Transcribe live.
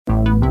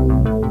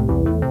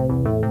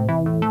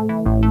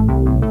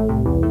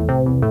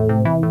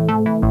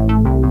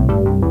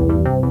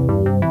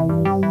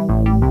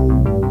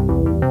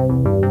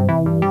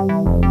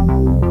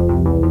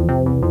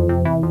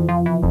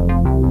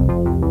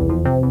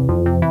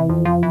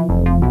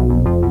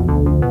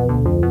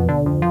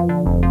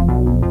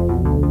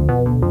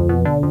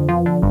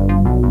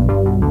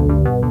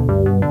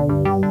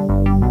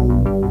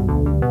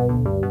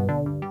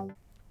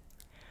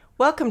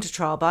Welcome to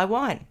Trial by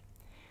Wine.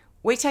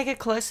 We take a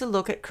closer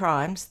look at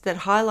crimes that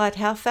highlight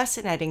how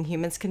fascinating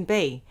humans can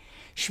be.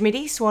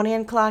 Schmitty, Swanee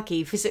and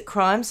Clarkey visit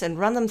crimes and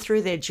run them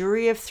through their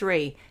jury of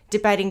three,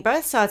 debating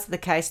both sides of the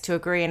case to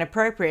agree an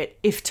appropriate,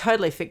 if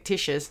totally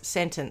fictitious,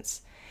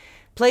 sentence.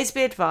 Please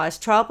be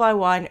advised, Trial by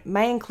Wine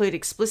may include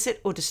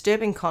explicit or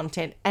disturbing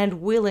content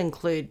and will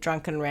include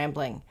drunken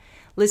rambling.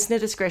 Listener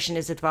discretion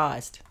is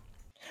advised.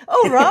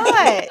 All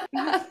right.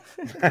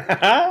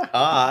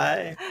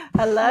 Hi.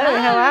 Hello,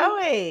 how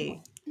are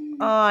we?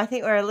 Oh, I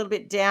think we're a little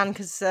bit down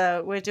because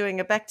we're doing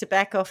a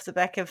back-to-back off the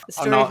back of the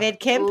story of Ed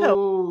Kemper.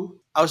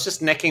 I was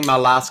just necking my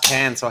last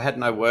can, so I had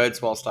no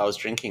words whilst I was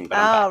drinking. But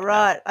I'm back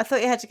right. now. I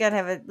thought you had to go and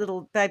have a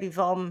little baby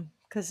vom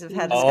because of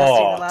how disgusting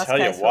the last tell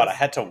case you what, was. I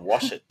had to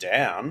wash it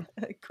down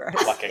Gross.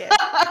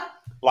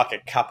 like a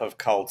cup of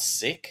cold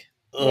sick.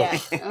 Yeah.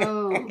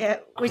 Yeah,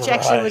 which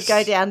actually would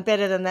go down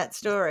better than that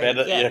story.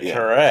 Better, yeah,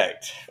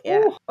 correct.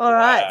 Yeah. Ooh, all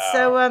right. wow.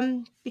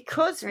 So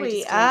because Very we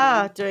disturbing.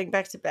 are doing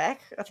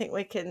back-to-back, I think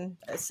we can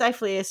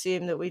safely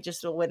assume that we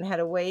just all went and had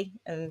a wee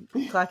and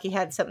Clarkey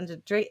had something to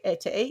drink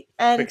to eat.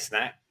 And Quick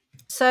snack.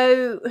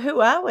 so who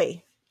are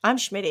we? I'm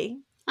Schmitty.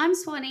 I'm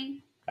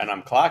Swanee. And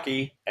I'm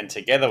Clarkey, and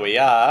together we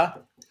are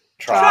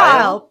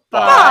Trial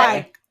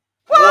by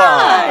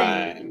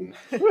Wine.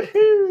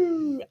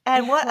 Woohoo!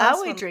 And what Nice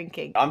are we one.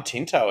 drinking? I'm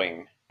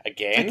tintoing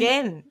again.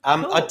 Again.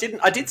 Cool.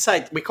 I did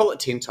say we call it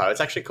Tinto. It's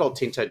actually called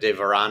Tinto de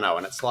Verano,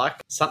 and it's like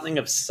something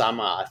of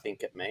summer, I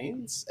think it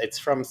means. It's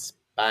from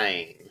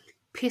Spain.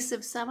 Piss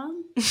of summer.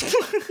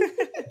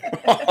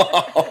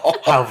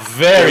 How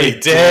very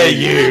dare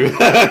you!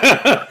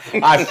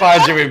 I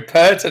find you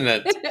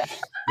impertinent.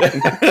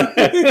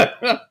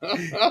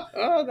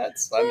 Oh,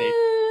 that's funny.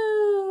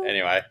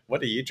 Anyway,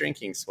 what are you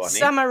drinking, Swanee?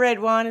 Summer red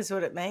wine is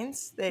what it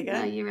means. There you go.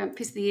 No, you're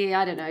piss of the year.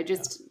 I don't know.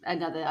 Just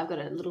another. I've got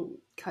a little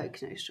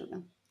Coke, no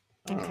sugar.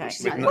 Okay.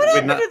 With What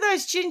happened no- to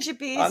those ginger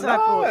beers I I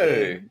bought know.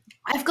 you?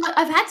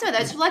 I've had some of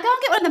those. Like, go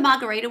and get one of the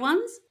margarita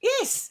ones.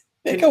 Yes.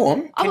 Yeah, go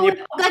on. I'll go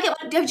get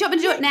one. Do you want me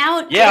to do it now?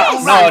 Yeah,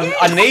 Yes, no, yes.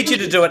 I need you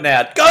to do it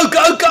now. Go,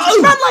 go, go!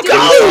 Run like Do a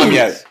it. bull.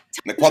 Yo,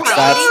 the clock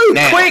starts Go,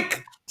 now.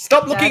 quick!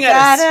 Stop looking at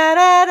us.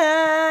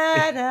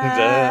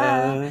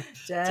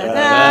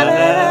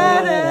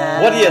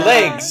 What are your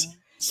legs?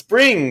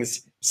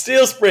 Springs.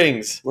 Steel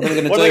springs. What are we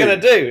going What to are we do? going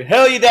to do?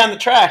 Hurl you down the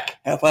track.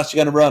 How fast are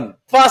you going to run?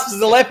 Fast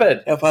as a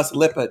leopard. How fast a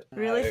leopard?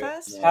 Really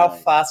fast? No. How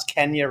fast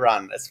can you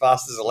run? As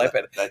fast as a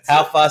leopard. That's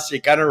How it. fast are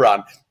you going to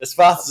run? As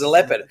fast as a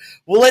leopard.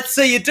 Well, let's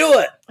see you do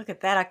it. Look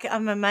at that.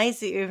 I'm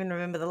amazed that you even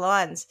remember the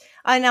lines.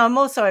 I know. I'm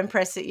also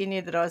impressed that you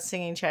knew that I was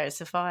singing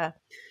Chariots of Fire.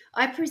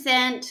 I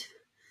present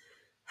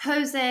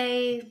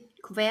Jose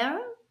Cuervo,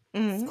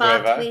 Mm.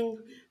 sparkling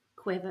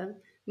Cuervo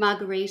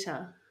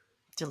margarita.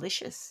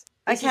 Delicious.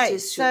 This is Okay,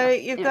 just so sugar.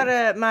 you've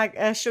Yeah. got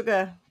a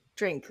sugar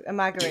drink, a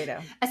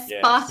margarita. A Yes.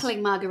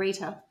 sparkling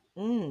margarita.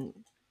 Mm.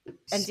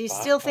 And do you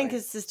still think Sparkling.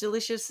 it's as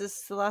delicious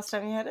as the last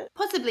time you had it?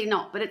 Possibly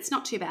not, but it's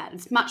not too bad.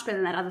 It's much better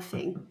than that other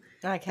thing.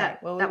 Okay,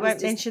 That- well, we that was won't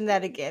just- mention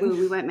that again.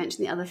 We won't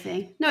mention the other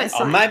thing. No, it's Oh,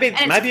 fine. maybe And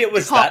it's maybe it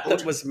was that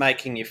cold. was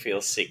making you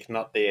feel sick,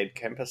 not the Ed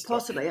Kemper story.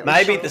 Possibly. It was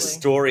Maybe surely. the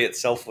story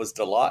itself was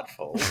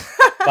delightful,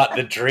 but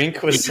the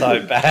drink was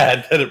so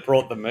bad that it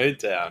brought the mood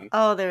down.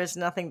 Oh, there is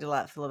nothing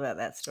delightful about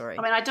that story.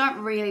 I mean, I don't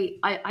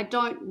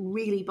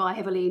really buy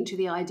heavily into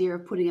the idea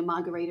of putting a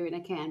margarita in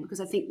a can because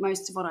I think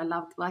most of what I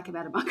like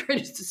about a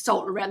margarita is the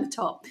salt around the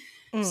top.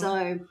 Mm.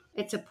 So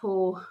it's a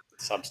poor,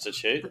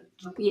 Substitute.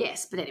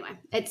 yes. But anyway,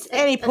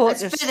 Any port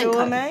it's to better than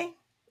storm, Coke. eh?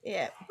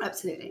 Yeah.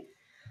 Absolutely.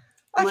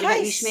 And what about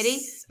you, Schmitty?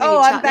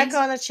 Oh, Any I'm back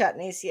chutneys? on the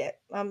chutneys. Yeah,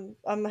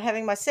 I'm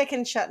having my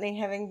second chutney,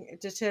 having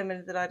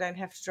determined that I don't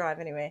have to drive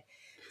anywhere.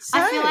 So,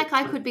 I feel like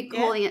I could be yeah.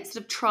 calling it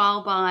sort of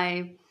trial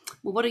by.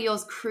 Well, what are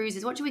yours?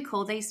 Cruises. What do we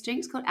call these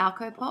drinks? Called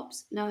Alco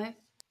Pops? No.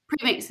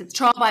 Premix. It's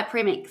trial by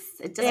premix.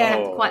 It doesn't Yeah.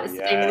 have quite the Oh,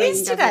 same yeah. it ring, is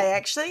does today.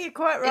 Actually, you're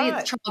quite It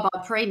right. is trial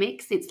by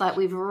premix. It's like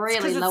we've 'cause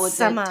really it's lowered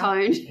summer. the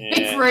tone. Yeah.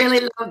 We've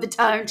really lowered the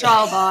tone.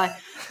 Trial by.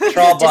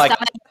 Trial Just by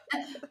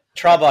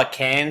trial by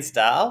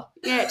Cansdale.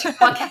 yeah. Trial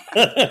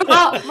by.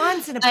 Well,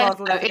 Mine's in a I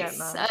bottle. don't If know, you don't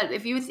it's, mind.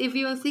 if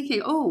you were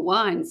thinking, oh,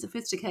 wine,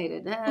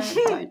 sophisticated,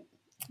 don't.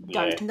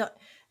 Yeah.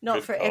 Not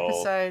Good for call.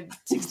 episode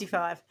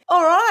 65.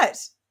 All right.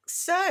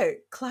 So,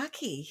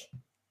 Clarkey,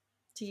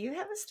 do you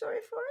have a story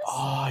for us?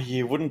 Oh,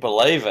 you wouldn't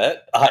believe it.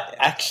 I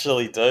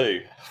actually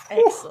do.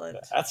 Excellent.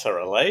 That's a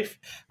relief.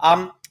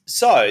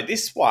 So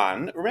this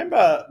one,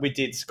 remember we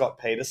did Scott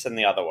Peterson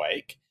the other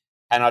week,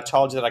 and I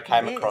told you that I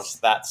came Yes. across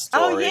that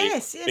story Oh,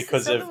 yes,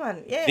 because this of other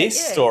one. Yeah, this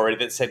yeah. story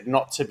that said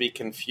not to be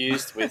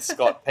confused with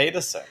Scott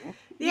Peterson.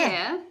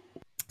 Yeah.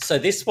 So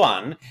this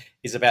one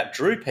is about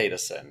Drew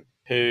Peterson,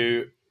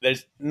 who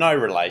there's no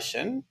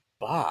relation,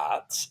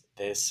 but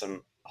there's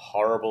some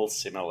horrible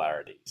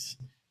similarities.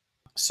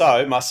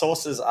 So my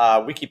sources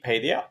are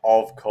Wikipedia,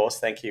 of course,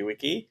 thank you,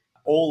 Wiki.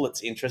 All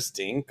that's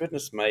interesting,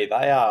 goodness me,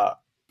 they are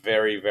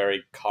very,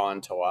 very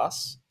kind to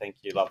us. Thank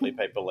you, lovely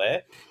people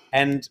there.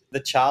 And the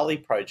Charlie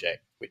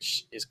Project,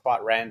 which is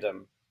quite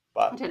random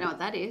I But don't know what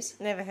that is.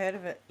 Never heard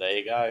of it. there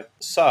you go.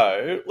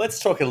 So let's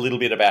talk a little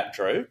bit about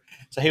Drew.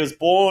 So he was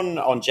born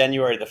on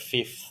January the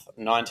 5th,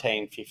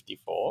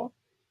 1954.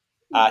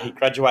 He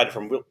graduated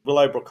from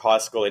Willowbrook High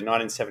School in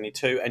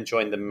 1972 and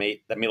joined the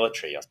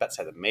military. I was about to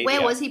say the media.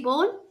 Where was he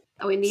born?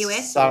 Oh, in the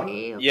US or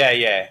here?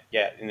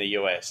 Yeah, in the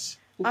US.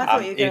 I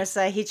thought you were going to it-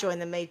 say he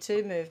joined the Me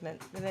Too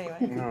movement. But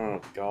anyway. Oh,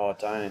 God,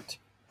 don't.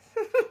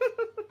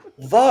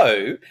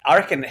 Though, I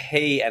reckon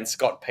he and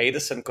Scott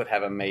Peterson could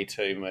have a Me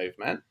Too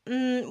movement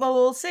Well,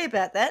 we'll see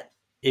about that.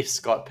 if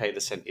Scott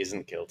Peterson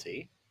isn't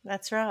guilty.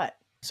 That's right.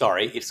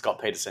 Sorry, if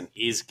Scott Peterson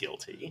is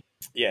guilty.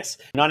 Yes.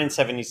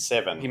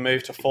 1977, he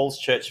moved to Falls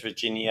Church,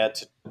 Virginia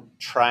to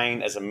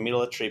train as a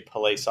military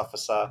police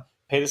officer.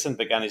 Peterson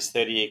began his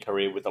 30-year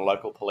career with the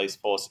local police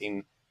force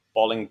in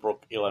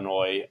Bolingbrook,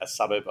 Illinois, a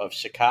suburb of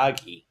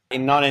Chicago.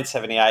 In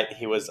 1978,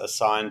 he was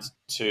assigned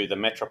to the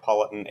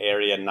Metropolitan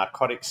Area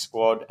Narcotics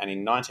Squad, and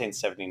in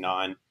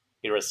 1979,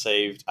 he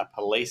received a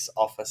Police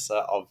Officer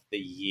of the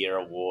Year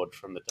award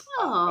from the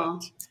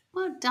department.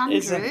 Well done,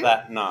 Isn't Drew.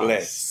 that nice?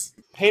 Bless.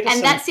 Peterson,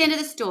 And that's the end of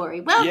the story.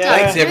 Well Yeah. done,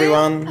 Thanks, Drew.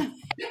 everyone.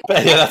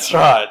 yeah, that's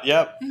right.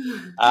 Yep.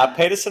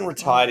 Peterson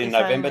retired in If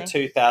November only.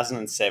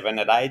 2007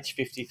 at age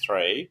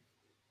 53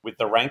 with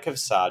the rank of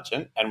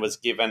sergeant and was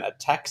given a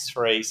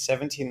tax-free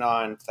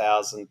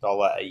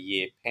 $79,000 a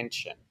year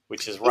pension,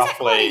 which is Is that quite a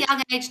roughly,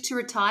 young age to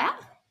retire?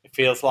 it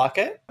feels like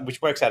it,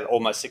 which works out at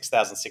almost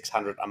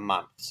 $6,600 a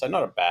month. So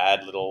not a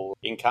bad little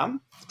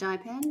income.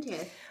 Stipend,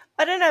 yeah.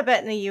 I don't know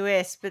about in the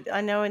US, but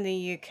I know in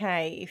the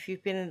UK, if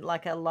you've been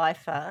like a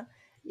lifer,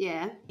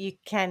 Yeah. you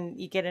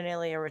get an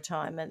earlier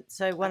retirement.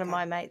 So one of Okay.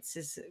 my mates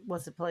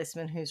was a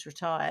policeman who's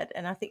retired,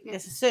 and I think Yeah.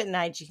 there's a certain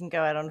age you can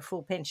go out on a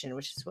full pension,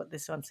 which is what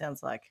this one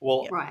sounds like.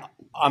 Well, Yep. Right.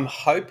 I'm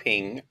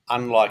hoping,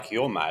 unlike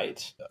your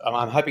mate,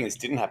 I'm hoping this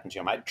didn't happen to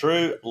your mate.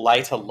 Drew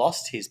later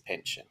lost his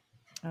pension.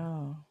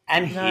 Oh,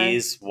 And No.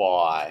 here's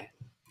why.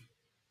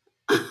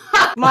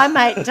 my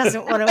mate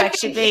doesn't want to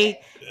actually be.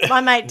 My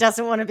mate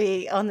doesn't want to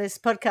be on this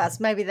podcast.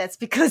 Maybe that's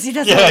because he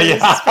doesn't want to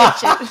lose his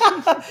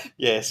pension.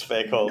 Yes,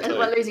 fair call Doesn't too.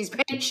 want to lose his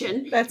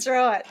pension. That's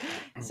right.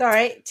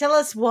 Sorry, tell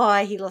us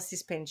why he lost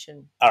his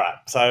pension. All right,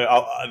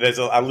 so there's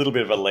a little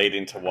bit of a lead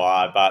into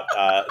why, but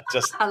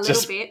just A little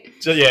just,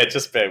 bit.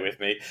 just bear with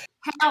me.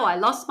 How I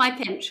lost my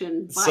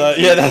pension. by So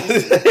yeah,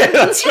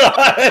 that's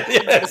right.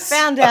 Yes.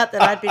 Found out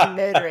that I'd been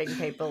murdering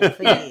people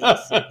for years.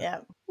 Yeah.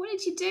 What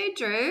did you do,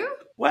 Drew?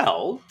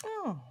 Well,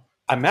 Oh.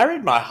 I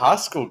married my high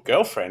school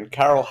girlfriend,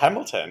 Carol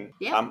Hamilton.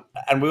 Yeah.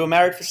 And we were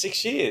married for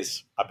 6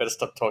 years. I better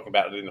stop talking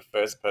about it in the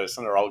first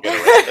person, or I'll get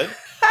arrested.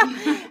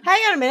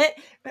 Hang on a minute.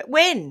 But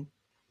when?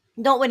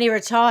 Not when he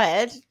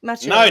retired.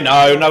 Much No,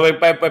 earlier.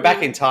 we're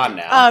back in time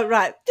now. Oh,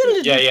 right.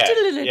 Yeah.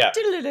 Yeah,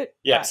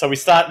 Right. so we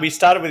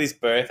started with his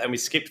birth, and we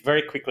skipped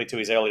very quickly to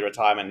his early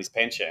retirement and his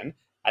pension,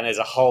 and there's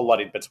a whole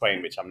lot in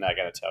between, which I'm now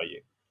going to tell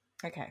you.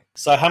 Okay.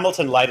 So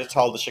Hamilton later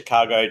told the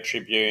Chicago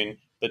Tribune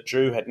that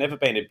Drew had never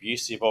been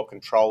abusive or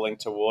controlling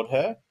toward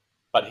her,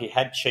 but he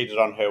had cheated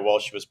on her while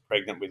she was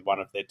pregnant with one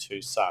of their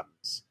two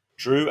sons.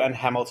 Drew and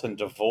Hamilton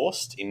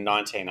divorced in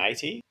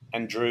 1980,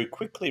 and Drew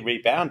quickly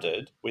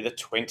rebounded with a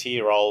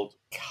 20-year-old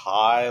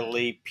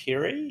Kylie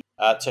Pirrie,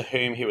 to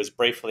whom he was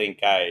briefly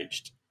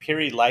engaged.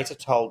 Pirrie later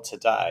told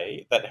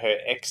Today that her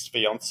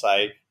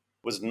ex-fiancé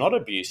was not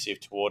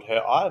abusive toward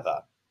her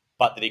either,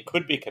 but that he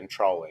could be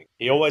controlling.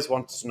 He always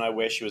wanted to know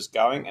where she was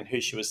going and who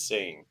she was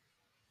seeing,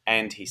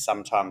 and he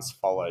sometimes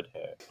followed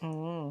her.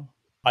 Mm.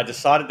 I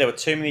decided there were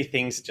too many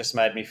things that just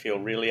made me feel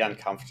really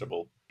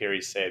uncomfortable,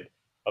 Pirrie said,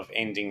 of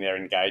ending their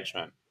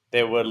engagement.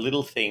 There were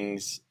little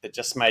things that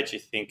just made you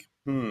think,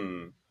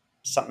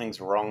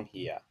 something's wrong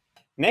here.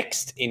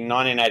 Next, in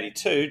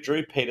 1982,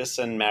 Drew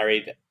Peterson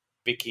married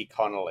Vicky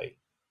Connolly.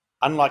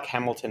 Unlike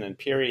Hamilton and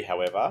Pirrie,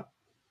 however,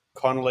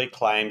 Connolly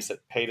claims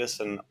that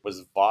Peterson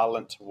was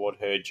violent toward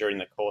her during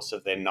the course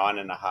of their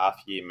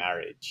 9.5-year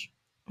marriage.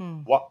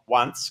 Mm.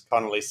 Once,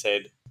 Connolly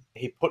said,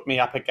 he put me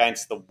up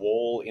against the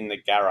wall in the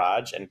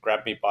garage and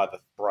grabbed me by the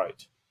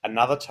throat.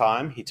 Another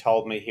time, he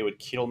told me he would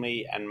kill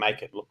me and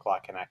make it look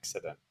like an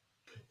accident.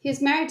 He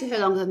was married to her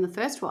longer than the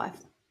first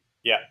wife.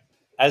 Yeah.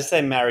 As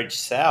their marriage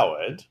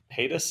soured,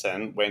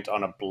 Peterson went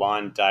on a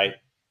blind date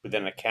with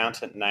an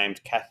accountant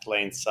named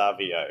Kathleen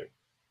Savio.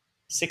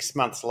 6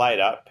 months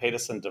later,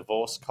 Peterson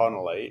divorced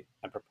Connolly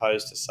and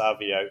proposed to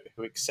Savio,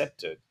 who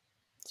accepted.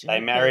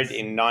 They married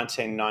in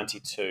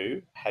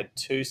 1992, had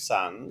 2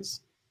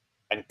 sons,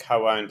 and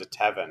co-owned a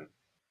tavern.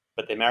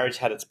 But their marriage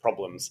had its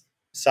problems.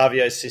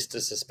 Savio's sister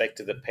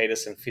suspected that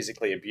Peterson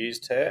physically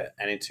abused her,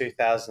 and in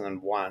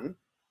 2001,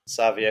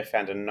 Savio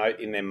found a note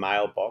in their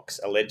mailbox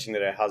alleging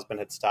that her husband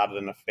had started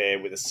an affair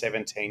with a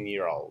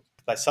 17-year-old.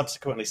 They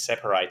subsequently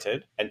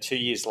separated, and 2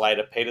 years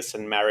later,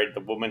 Peterson married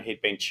the woman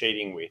he'd been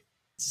cheating with,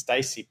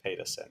 Stacey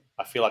Peterson.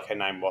 I feel like her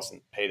name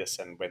wasn't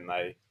Peterson when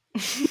they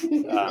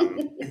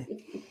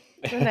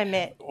When they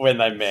met. when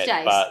they met,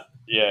 Stace. but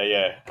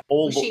yeah.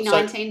 Was she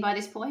 19 by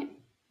this point?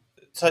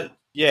 So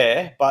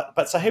yeah,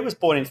 but so he was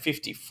born in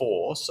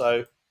 54,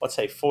 so let's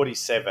say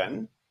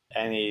 47,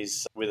 and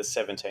he's with a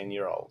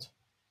 17-year-old.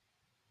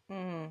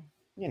 Mm.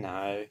 You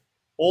know,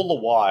 All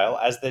the while,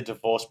 as their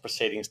divorce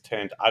proceedings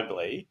turned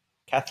ugly,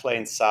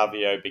 Kathleen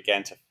Savio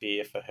began to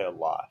fear for her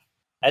life.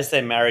 As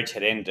their marriage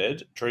had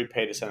ended, Drew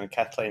Peterson and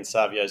Kathleen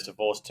Savio's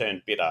divorce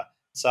turned bitter.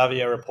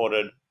 Savio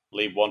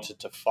reportedly wanted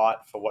to fight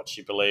for what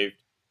she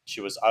believed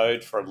she was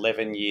owed for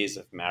 11 years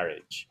of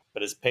marriage.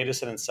 But as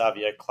Peterson and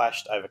Savio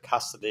clashed over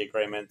custody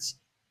agreements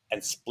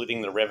and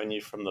splitting the revenue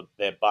from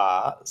their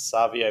bar,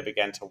 Savio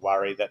began to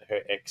worry that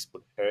her ex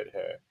would hurt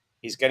her.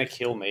 "He's going to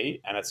kill me,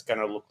 and it's going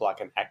to look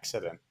like an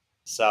accident,"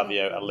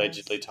 Savio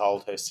allegedly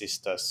told her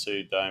sister,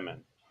 Sue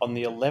Doman. On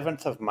the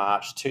 11th of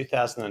March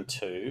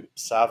 2002,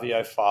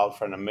 Savio filed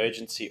for an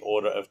emergency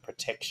order of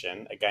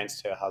protection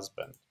against her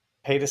husband.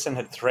 Peterson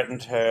had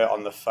threatened her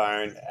on the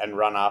phone and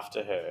run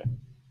after her.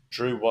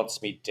 "Drew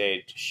wants me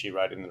dead," she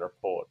wrote in the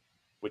report,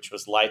 which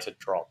was later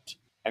dropped.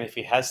 "And if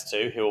he has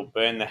to, he will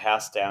burn the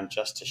house down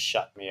just to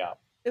shut me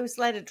up." It was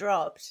later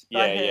dropped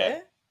by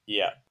her.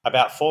 Yeah.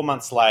 About 4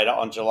 months later,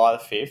 on July the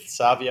 5th,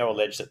 Savio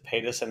alleged that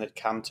Peterson had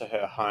come to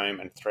her home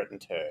and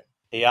threatened her.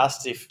 He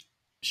asked if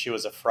she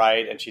was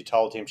afraid, and she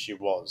told him she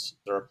was,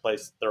 the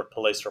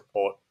police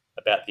report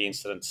about the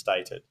incident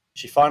stated.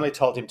 She finally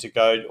told him to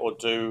go or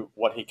do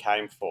what he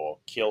came for,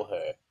 kill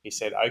her. He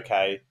said,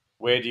 "Okay,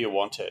 where do you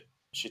want it?"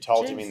 She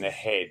told him in the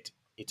head.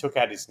 He took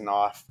out his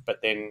knife,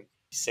 but then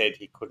he said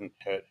he couldn't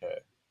hurt her.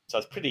 So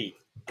it's pretty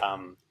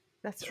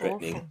That's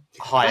threatening. awful.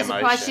 high I'm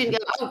surprised she emotion.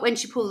 didn't go, when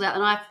she pulled out the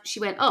knife,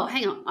 she went, "Oh,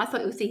 hang on, I thought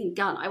you were thinking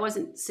gun. I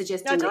wasn't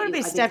suggesting No, I don't that want to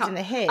be I'd stabbed in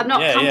the head. I'm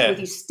not Yeah, comfortable yeah. with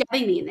you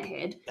stabbing me in the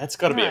head." That's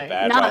got to be No. a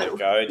bad No. way to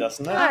go,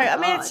 doesn't it? No, I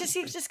mean, God. it's just,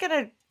 you're just going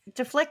to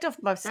deflect off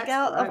my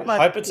scalp. gross. Off I my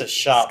hope it's a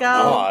sharp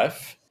skull.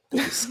 knife. The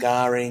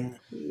scarring.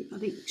 I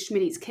think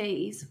Schmitty's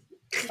keys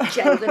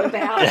jangling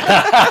about.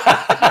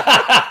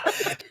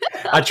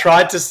 I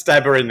tried to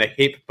stab her in the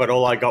hip, but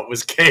all I got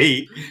was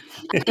key.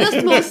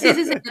 There's more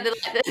scissors in there,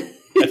 like the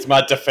It's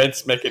my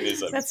defense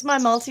mechanism. That's my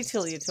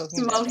multi-tool you're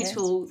talking about.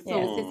 multi-tool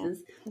Yeah. scissors.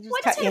 Just Why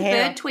cut does your have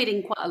hair bird off.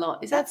 tweeting quite a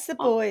lot? Is That's the that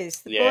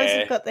boys. The boys Yeah.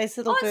 have got these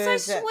little Oh, birds.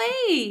 it's so that-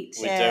 sweet.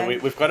 We Yeah. do.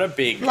 We've got a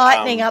big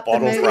Lightening up the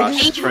bottle mood.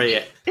 brush tree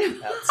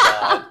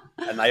outside,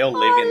 and they all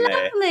live in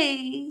there.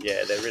 Lovely.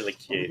 Yeah, they're really You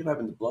cute. can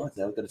open the blinds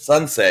now. We've got a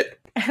sunset.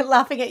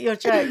 laughing at your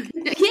joke.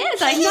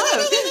 Yes, I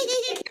know.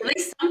 At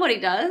least somebody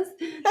does.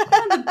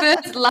 The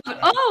birds love it.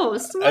 Oh,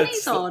 Swanny's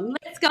It's- on.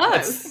 Let's go.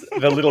 It's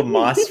the little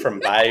mice from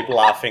Babe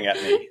laughing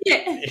at me.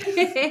 Yeah.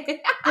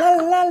 La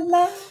la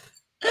la.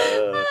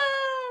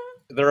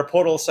 The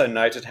report also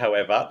noted,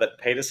 however, that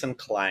Peterson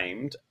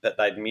claimed that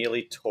they'd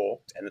merely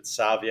talked and that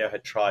Savio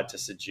had tried to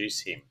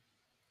seduce him.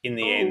 In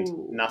the end,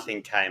 Ooh.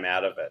 nothing came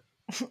out of it.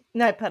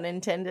 No pun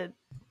intended.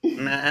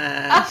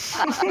 Nah.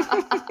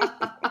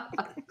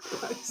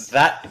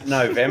 That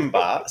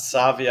November,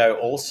 Savio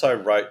also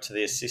wrote to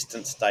the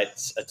assistant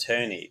state's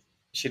attorney.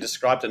 She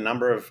described a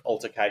number of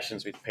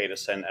altercations with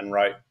Peterson and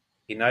wrote,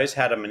 "He knows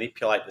how to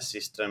manipulate the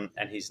system,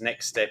 and his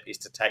next step is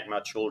to take my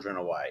children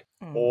away,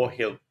 or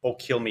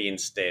kill me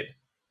instead.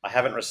 I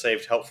haven't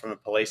received help from the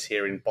police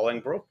here in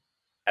Bolingbroke,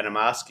 and I'm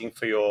asking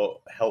for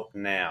your help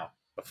now,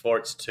 before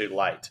it's too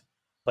late.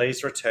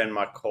 Please return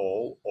my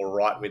call or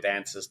write with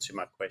answers to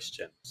my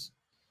questions."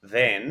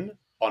 Then,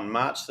 on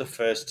March the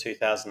 1st,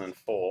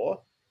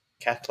 2004,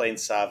 Kathleen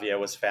Savio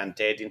was found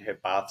dead in her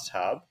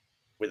bathtub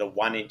with a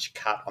 1-inch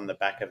cut on the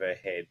back of her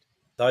head.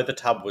 Though the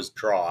tub was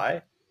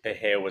dry, her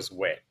hair was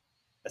wet.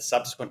 A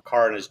subsequent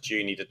coroner's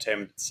jury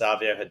determined that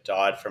Savio had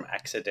died from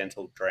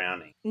accidental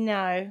drowning.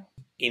 No.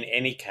 In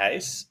any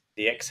case,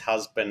 the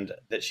ex-husband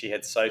that she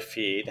had so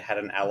feared had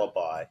an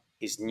alibi.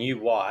 His new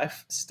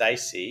wife,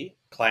 Stacey,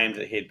 claimed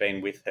that he had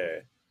been with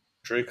her.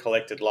 Drew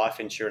collected life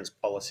insurance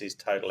policies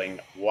totaling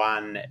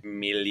 $1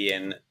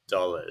 million.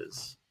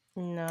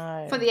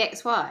 No. For the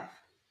ex-wife.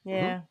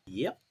 Yeah.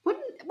 Yep.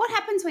 What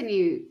happens when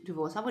you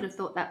divorce? I would have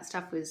thought that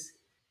stuff was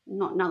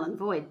not null and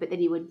void, but then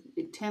you would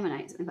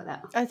terminate something like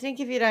that. I think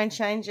if you don't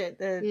change it,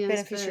 the Yeah, I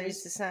beneficiary is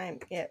suppose. the same.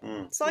 Yeah.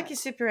 Mm. It's like your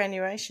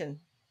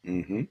superannuation.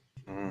 Mm-hmm.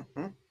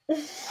 Mm-hmm.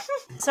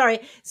 Sorry,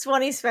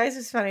 Swanee's face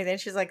was funny then.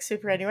 She's like,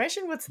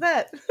 superannuation? What's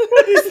that?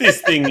 What is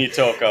this thing you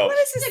talk of? What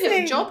is this It's a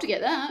thing? job to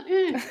get that.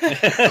 Yeah.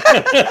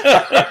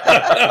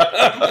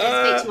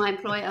 Speak to my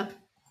employer.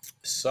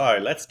 So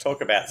let's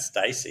talk about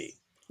Stacey.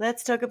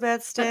 Let's talk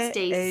about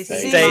Stacey.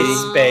 Stacey.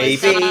 Stacey,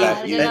 baby.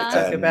 About you Let's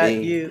talk and about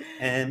me. you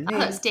and I me.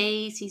 thought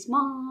Stacey's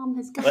mom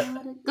has got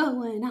it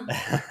going on.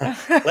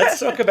 Let's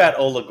talk about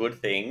all the good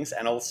things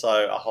and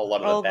also a whole lot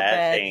of All the the bad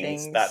bad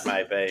things things. that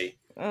may be.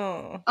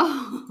 Oh.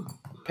 Oh,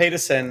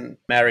 Peterson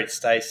married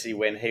Stacey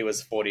when he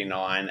was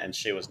 49 and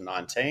she was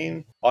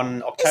 19.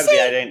 On October Is the he-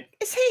 18th,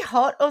 Is he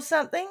hot or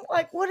something?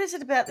 Like, what is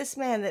it about this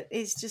man that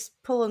he's just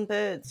pulling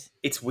birds?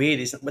 it's weird,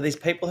 isn't it? With these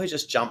people who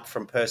just jump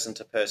from person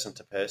to person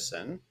to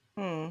person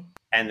Hmm.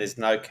 and there's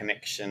no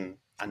connection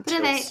but until,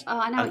 are they? Oh,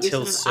 I know what you're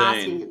until sort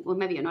of soon. asking. Well,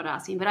 maybe you're not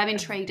asking, but I'm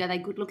intrigued. Are they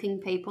good-looking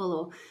people,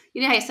 or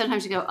you know how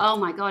sometimes you go, "Oh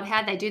my God,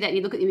 how'd they do that?" And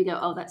you look at them and you go,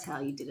 "Oh, that's how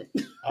you did it."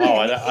 Oh,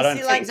 I don't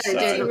Is he like think so.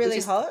 is he so. really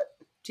Just- hot?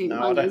 Two No, I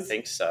don't mongers.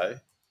 think so.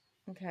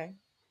 Okay.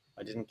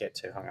 I didn't get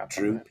too hung up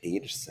on Drew that.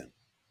 Peterson.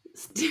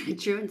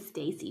 Drew and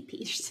Stacey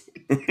Peterson.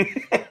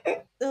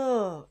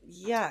 Oh,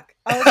 yuck.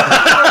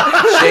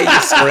 I Share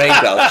your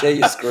screen, Belle. Share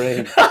your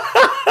screen.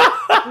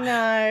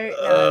 no.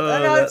 Oh,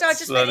 I that's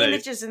just put funny.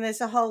 images and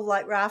there's a whole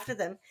like raft of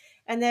them.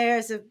 And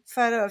there's a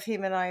photo of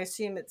him and I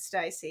assume it's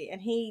Stacey.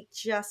 And he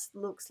just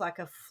looks like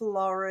a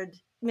florid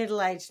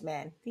middle-aged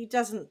man. He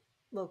doesn't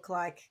look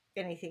like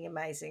anything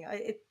amazing.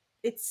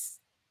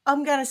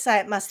 I'm going to say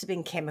it must have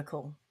been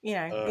chemical. You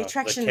know, the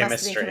attraction the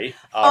must have been chemical.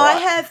 chemistry. All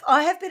right.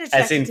 I have been As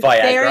attracted in to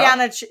very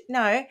Viagra?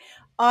 no.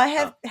 I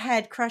have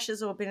had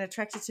crushes or been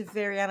attracted to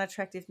very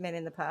unattractive men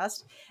in the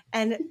past,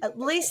 and at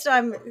least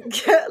I'm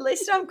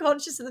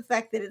conscious of the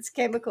fact that it's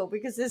chemical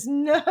because there's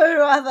no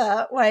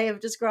other way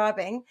of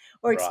describing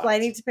or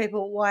explaining Right. to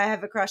people why I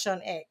have a crush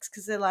on X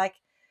because they're like,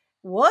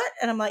 "What?"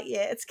 And I'm like,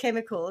 "Yeah, it's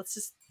chemical. It's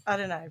just I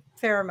don't know,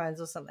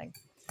 pheromones or something."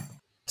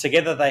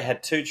 Together they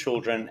had 2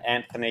 children,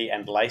 Anthony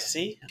and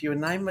Lacey. If your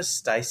name was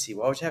Stacey,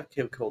 why would you have a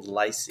kid called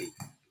Lacey?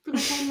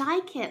 Because I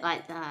like it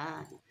like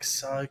that.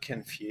 So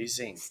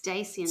confusing.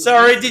 Stacey and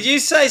Sorry, Lacey. did you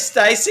say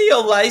Stacey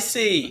or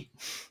Lacey?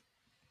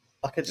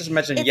 I could just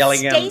imagine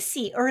yelling at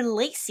Stacey or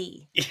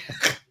Lacey.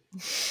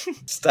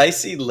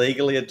 Stacey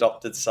legally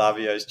adopted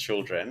Savio's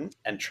children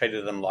and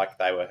treated them like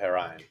they were her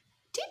own.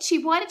 Did she?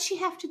 Why did she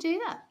have to do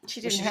that?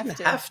 She Well, didn't she have didn't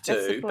to. have That's the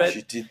to, point. but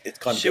She did. It's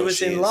kind of she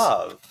was in is.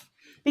 love.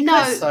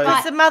 Because So-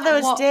 because the mother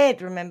was what-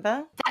 dead,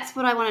 remember? That's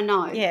what I want to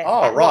know. Yeah.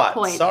 Oh, At what right.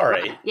 point?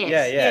 Sorry. Right,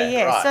 yes.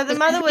 Yeah. Right. So the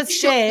mother was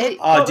Sure. dead.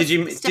 Oh, What did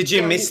you was-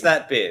 miss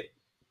that bit?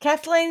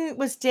 Kathleen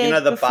was dead know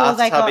the before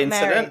they bathtub got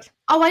incident? married.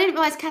 Oh, I didn't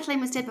realise Kathleen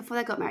was dead before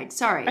they got married.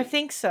 Sorry. I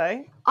think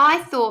so. I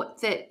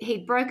thought that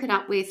he'd broken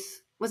up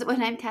with, was it what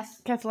her name?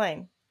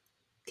 Kathleen.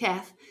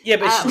 Kath. Yeah,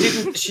 but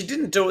Um, she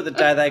didn't do it the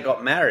day they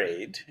got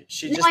married.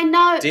 She No, just I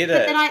know, did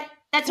but it. then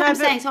that's what No, I'm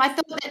but- saying. So I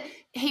thought that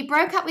he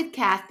broke up with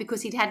Kath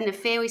because he'd had an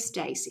affair with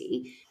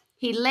Stacey.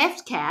 He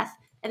left Kath,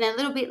 and then a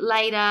little bit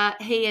later,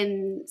 he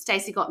and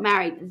Stacey got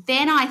married.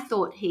 Then I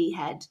thought he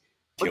had,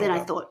 or Killed then I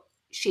her. thought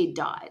she'd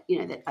died. You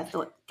know, that I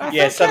thought. I Kath-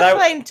 Yeah, thought so they-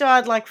 Kathleen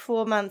died like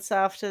 4 months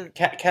after.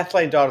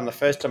 Kathleen died on the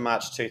 1st of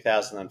March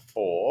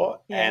 2004,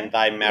 Yeah. and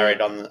they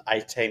married on the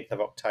 18th of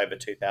October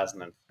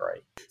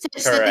 2003.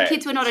 So the Correct.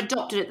 kids were not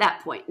adopted at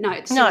that point. No,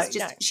 it's No, just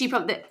no. she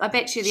probably. I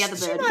bet you the other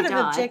She bird might who have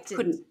died objected.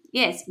 couldn't.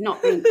 Yes,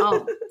 not being.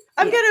 Oh,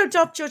 I'm yeah. going to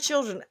adopt your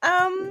children.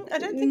 I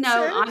don't think No,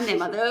 so. I'm their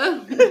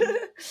mother.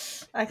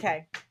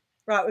 Okay.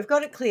 Right, we've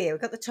got it clear.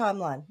 We've got the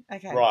timeline.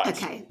 Okay. Right.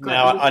 Okay, got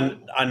Now, it.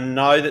 I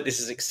know that this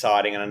is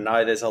exciting, and I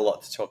know there's a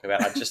lot to talk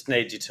about. I just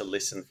need you to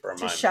listen for a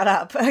moment. Just shut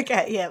up.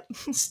 Okay, yep.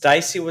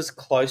 Stacey was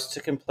close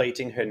to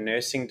completing her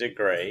nursing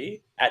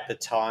degree at the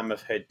time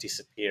of her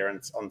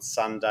disappearance on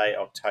Sunday,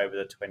 October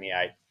the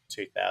 28th,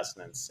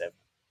 2007.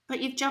 But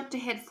you've jumped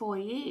ahead 4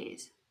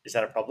 years. Is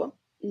that a problem?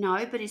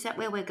 No, but is that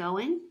where we're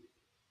going?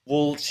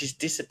 Well, she's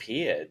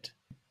disappeared,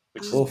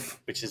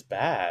 Oof. which is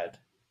bad.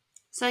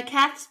 So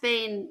Kath's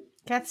been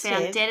Cat's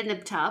found dead. dead in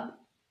the tub.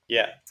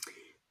 Yeah.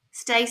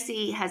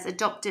 Stacey has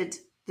adopted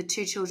the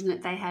 2 children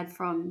that they had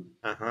from.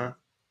 Uh-huh.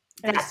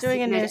 And it's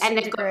doing a and nursing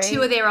they've got degree.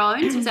 2 of their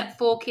own. So is that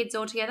 4 kids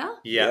altogether?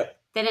 Yeah.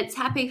 Then it's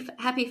happy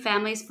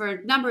families for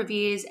a number of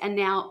years, and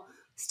now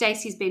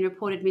Stacey's been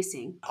reported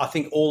missing. I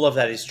think all of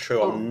that is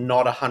true. Oh. I'm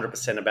not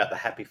 100% about the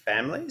happy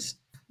families.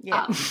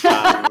 Yeah.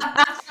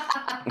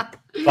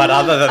 But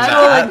other than For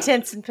all that,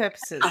 intents and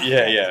purposes.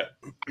 yeah.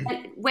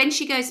 And when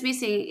she goes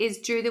missing, is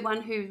Drew the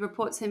one who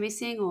reports her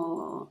missing,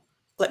 or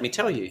Let me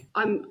tell you.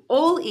 I'm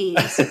all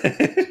ears?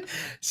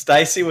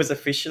 Stacey was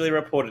officially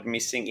reported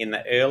missing in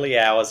the early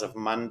hours of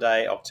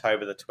Monday,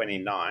 October the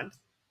 29th,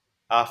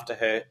 after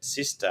her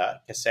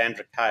sister,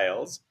 Cassandra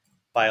Cales,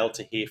 failed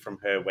to hear from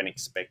her when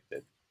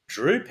expected.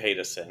 Drew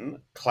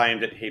Peterson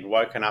claimed that he'd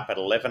woken up at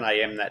 11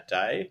 a.m. that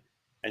day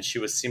and she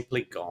was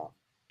simply gone.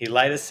 He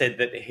later said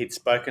that he'd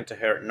spoken to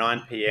her at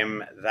 9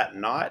 p.m. that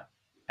night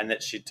and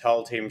that she'd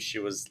told him she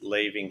was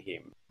leaving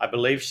him. I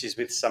believe she's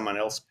with someone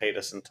else,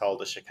 Peterson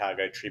told the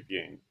Chicago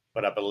Tribune,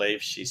 but I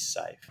believe she's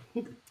safe.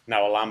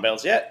 No alarm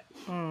bells yet.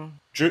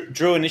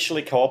 Drew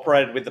initially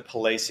cooperated with the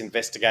police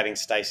investigating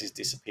Stacey's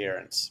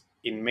disappearance.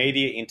 In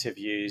media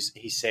interviews,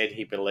 he said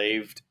he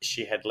believed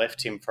she had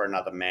left him for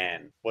another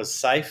man, was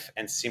safe,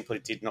 and simply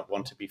did not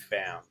want to be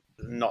found.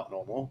 Not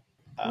normal.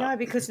 No,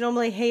 because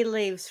normally he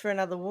leaves for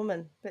another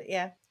woman. But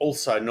yeah.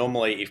 Also,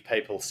 normally if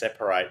people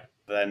separate,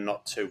 they're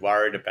not too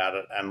worried about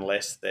it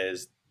unless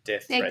there's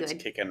death They're threats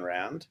good. kicking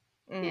around.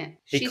 Yeah,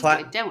 He she's cla-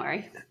 good. Don't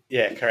worry.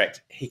 Yeah,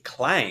 correct. He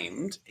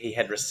claimed he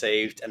had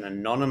received an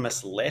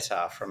anonymous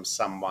letter from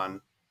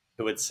someone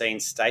who had seen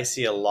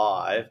Stacey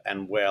alive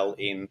and well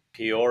in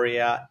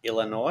Peoria,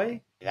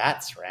 Illinois.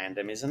 That's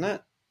random, isn't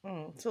it?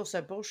 It's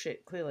also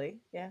bullshit, clearly.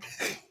 Yeah.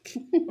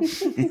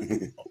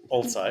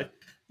 Also,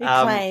 He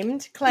Um,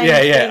 claimed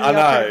yeah, being the I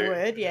operative know.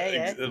 word.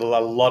 Yeah.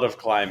 A lot of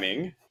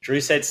claiming.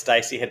 Drew said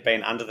Stacey had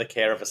been under the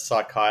care of a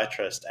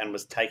psychiatrist and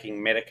was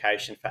taking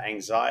medication for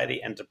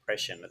anxiety and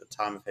depression at the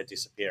time of her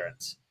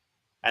disappearance,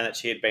 and that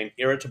she had been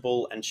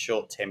irritable and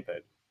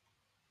short-tempered.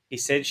 He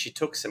said she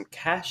took some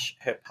cash,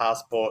 her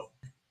passport,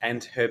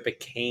 and her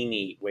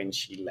bikini when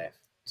she left.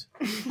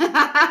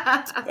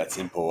 That's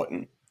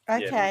important.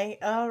 Okay.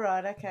 All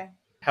right. Okay.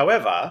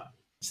 However,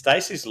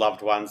 Stacey's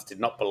loved ones did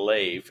not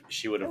believe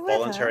she would have However,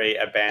 voluntarily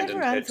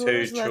abandoned everyone her thought it two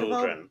was a load of old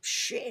children.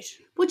 shit.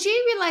 Would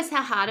you realise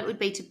how hard it would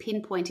be to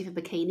pinpoint if a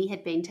bikini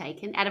had been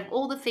taken out of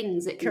all the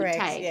things it could Correct,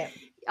 take? yeah.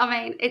 I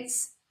mean,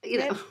 it's, you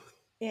know,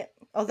 Yeah.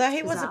 Although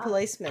he was a bizarre.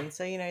 policeman,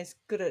 so, he's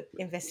good at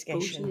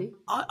investigation. bullshit.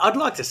 I'd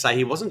like to say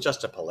he wasn't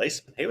just a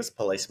policeman, he was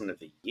Policeman of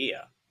the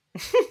Year.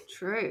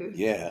 True.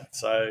 Yeah.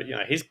 So,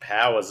 his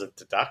powers of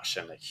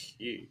deduction are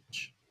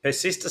huge. Her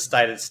sister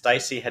stated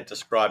Stacey had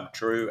described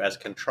Drew as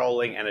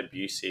controlling and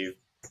abusive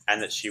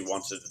and that she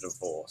wanted a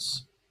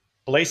divorce.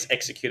 Police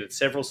executed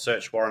several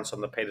search warrants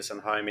on the Peterson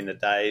home in the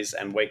days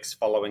and weeks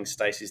following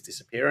Stacey's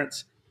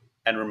disappearance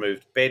and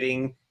removed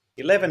bedding,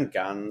 11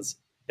 guns,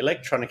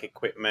 electronic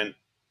equipment,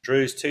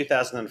 Drew's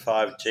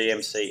 2005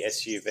 GMC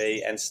SUV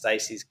and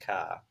Stacey's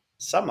car.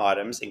 Some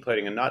items,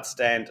 including a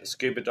nightstand,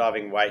 scuba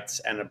diving weights,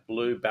 and a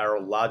blue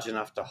barrel large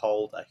enough to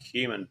hold a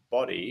human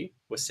body,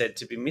 were said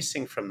to be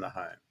missing from the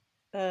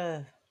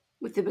home.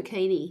 With the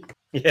bikini.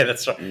 Yeah,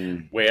 that's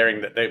right.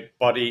 Wearing the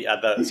body,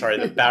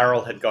 the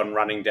barrel had gone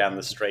running down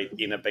the street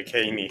in a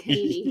bikini.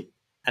 Bikini.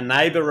 A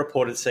neighbour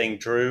reported seeing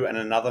Drew and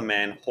another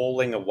man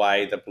hauling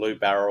away the blue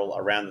barrel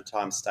around the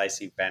time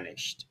Stacey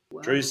vanished.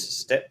 Wow. Drew's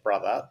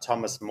stepbrother,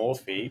 Thomas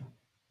Morphy,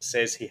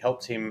 says he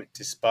helped him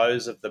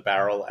dispose of the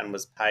barrel and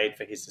was paid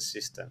for his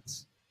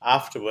assistance.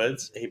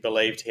 Afterwards, he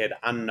believed he had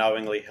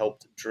unknowingly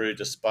helped Drew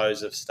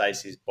dispose of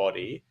Stacey's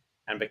body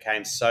and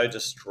became so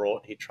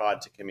distraught he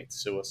tried to commit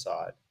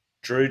suicide.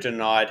 Drew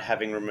denied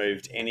having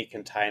removed any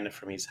container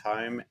from his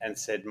home and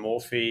said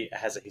Morphy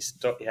has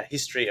a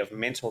history of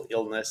mental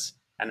illness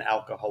and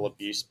alcohol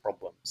abuse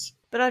problems.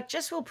 But I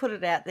just will put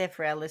it out there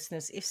for our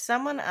listeners. If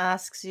someone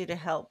asks you to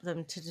help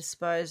them to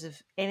dispose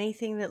of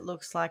anything that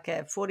looks like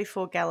a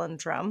 44-gallon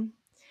drum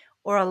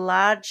or a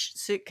large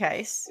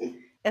suitcase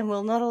and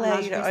will not allow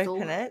large you to pistol.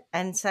 open it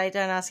and say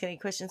don't ask any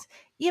questions,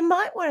 you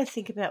might want to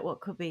think about what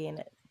could be in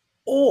it.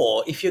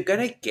 Or if you're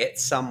going to get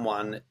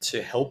someone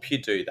to help you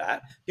do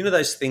that,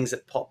 those things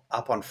that pop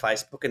up on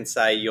Facebook and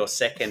say your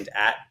second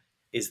at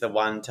is the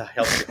one to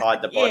help you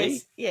hide the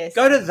body? Yes.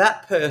 Go to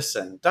that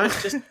person. Don't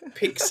just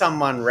pick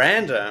someone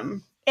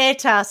random.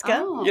 Airtasker.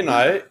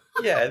 Oh.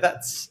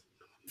 That's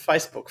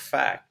Facebook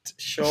fact.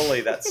 Surely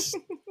that's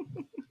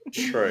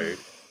true.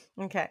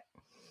 Okay.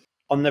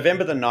 On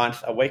November the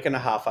 9th, a week and a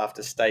half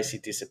after Stacey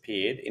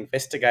disappeared,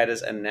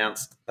 investigators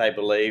announced they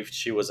believed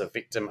she was a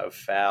victim of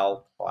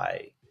foul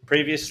play.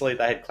 Previously,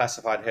 they had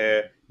classified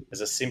her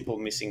as a simple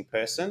missing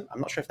person. I'm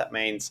not sure if that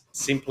means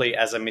simply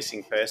as a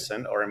missing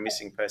person or a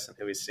missing person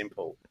who is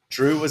simple.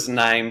 Drew was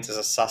named as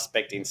a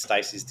suspect in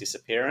Stacey's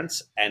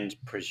disappearance and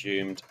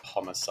presumed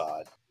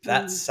homicide.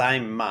 That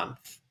same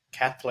month,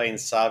 Kathleen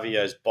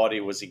Savio's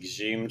body was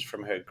exhumed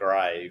from her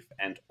grave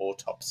and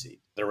autopsied.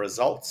 The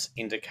results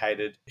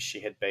indicated she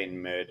had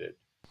been murdered.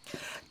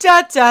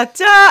 Da, da,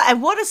 da.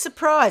 And what a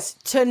surprise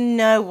to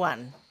no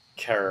one.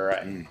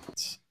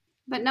 Correct.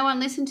 But no one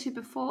listened to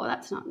before.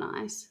 That's not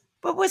nice.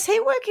 But was he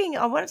working?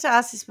 I wanted to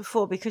ask this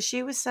before because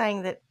she was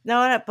saying that no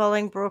one at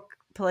Bolingbroke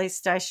Police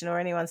Station or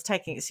anyone's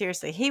taking it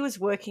seriously. He was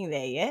working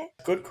there, yeah?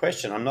 Good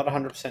question. I'm not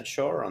 100%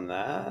 sure on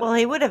that. Well,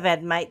 he would have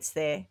had mates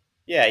there.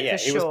 Yeah. For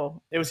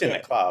sure. It was in the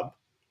club.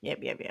 Yep.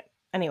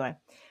 Anyway.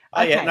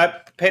 Oh, okay. yeah. No,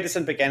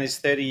 Peterson began his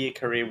 30-year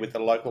career with the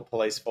local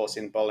police force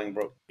in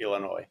Bolingbroke,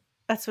 Illinois.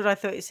 That's what I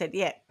thought you said,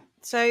 yeah.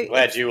 So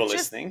Glad you were just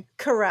listening.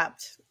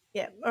 Corrupt.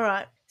 Yeah, all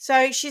right.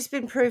 So she's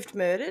been proved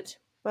murdered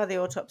by the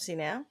autopsy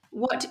now.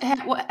 What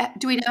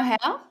do we know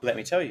how? Let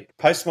me tell you.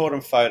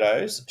 Postmortem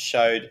photos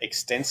showed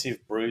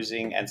extensive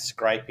bruising and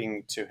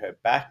scraping to her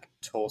back,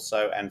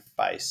 torso, and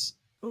face,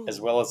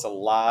 as well as a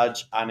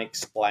large,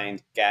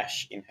 unexplained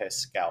gash in her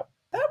scalp.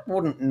 That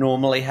wouldn't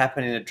normally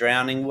happen in a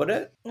drowning, would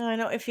it? No,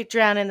 not if you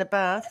drown in the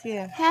bath,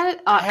 yeah.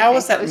 How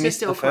was so it that just missed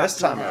still the first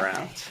corrupt, time okay.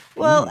 around?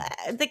 Well,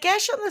 the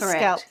gash on the Correct.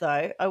 scalp,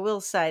 though, I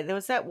will say, there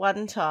was that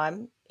one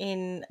time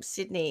in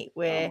Sydney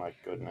where Oh, my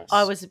goodness.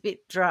 I was a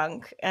bit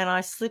drunk and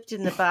I slipped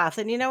in the bath.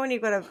 And you know when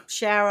you've got a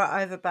shower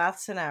over bath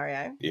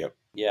scenario? Yep.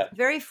 Yeah.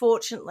 Very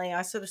fortunately,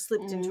 I sort of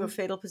slipped into a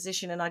fetal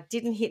position and I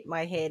didn't hit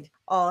my head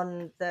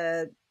on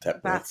the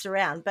That bath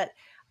surround, but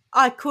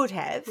I could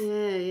have.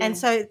 Yeah. And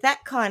so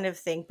that kind of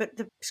thing, but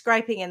the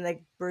scraping and the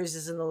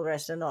bruises and all the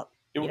rest are not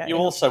You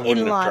also in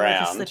wouldn't have line with a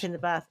drowned. slip in the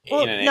bath. in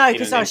Well, an- no, in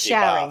because an I was empty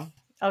showering. bath.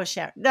 I was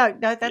showering.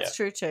 No, that's Yeah.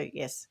 true too.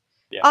 Yes.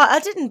 Yeah. I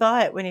didn't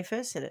buy it when you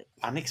first said it.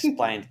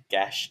 Unexplained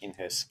gash in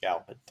her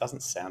scalp. It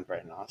doesn't sound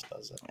very nice,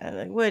 does it?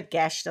 The word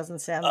gash doesn't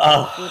sound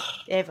Oh. good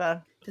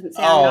ever. Doesn't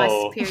sound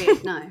Oh. nice,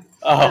 period. No.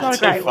 Oh, Not a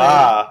too great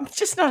far. word. It's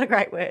just not a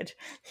great word.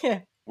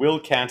 Yeah.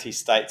 Will County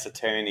State's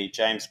Attorney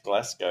James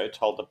Glasgow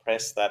told the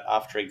press that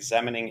after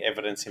examining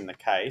evidence in the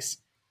case,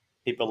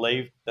 he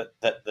believed that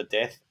the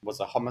death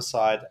was a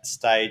homicide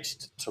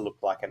staged to look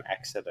like an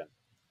accident.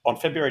 On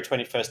February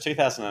 21st,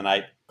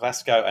 2008,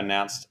 Glasgow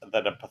announced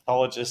that a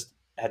pathologist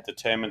had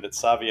determined that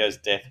Savio's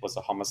death was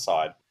a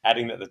homicide,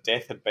 adding that the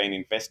death had been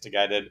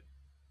investigated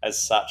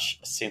as such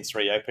since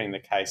reopening the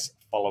case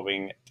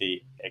following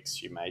the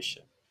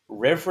exhumation.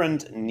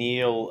 Reverend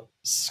Neil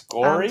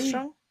Scory,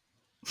 Armstrong?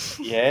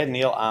 Yeah,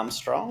 Neil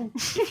Armstrong,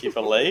 if you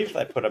believe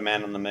they put a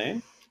man on the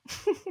moon.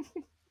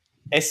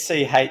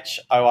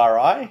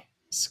 SCHORI,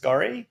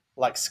 Scori,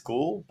 like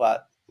school,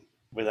 but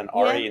with an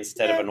Ori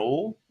instead of an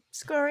ool.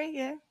 Scory,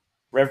 yeah.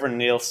 Reverend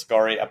Neil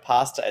Scorry, a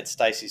pastor at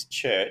Stacey's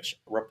church,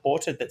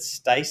 reported that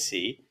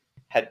Stacey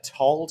had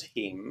told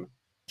him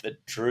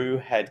that Drew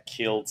had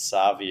killed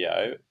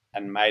Savio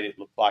and made it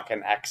look like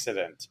an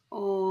accident,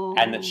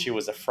 and that she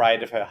was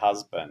afraid of her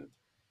husband.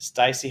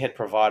 Stacey had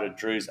provided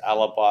Drew's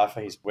alibi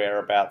for his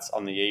whereabouts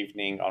on the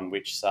evening on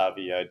which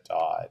Savio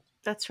died.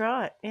 That's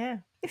right, yeah.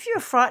 If you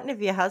were frightened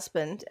of your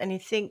husband and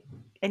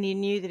you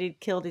knew that he'd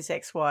killed his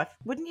ex-wife,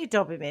 wouldn't you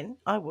dob him in?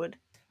 I would.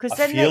 Because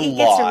then he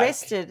gets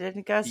arrested and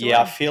he goes away.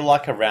 Yeah, I feel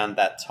like around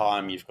that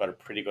time you've got a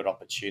pretty good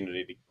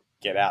opportunity to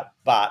get out.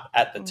 But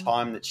at the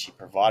time that she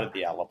provided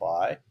the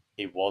alibi,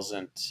 he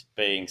wasn't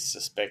being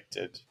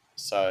suspected.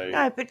 So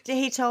no, but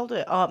he told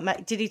her. Oh,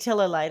 did he tell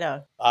her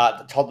later?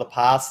 Told the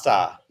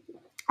pastor.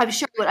 I'm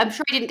sure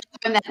he didn't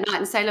go home that night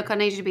and say, "Look, I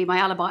need you to be my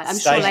alibi." I'm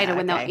sure later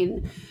when they were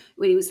in,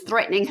 when he was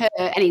threatening her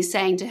and he's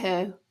saying to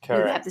her, "You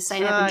have the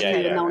same happen to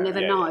you, and they'll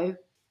never know."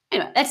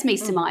 Anyway, that's me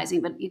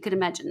surmising, but you could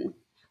imagine.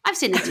 I've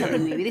seen the telly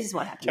movie. This is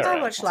what happens. I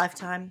watch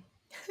Lifetime.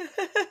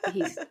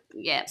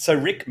 So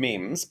Rick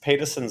Mims,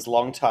 Peterson's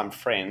longtime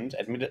friend,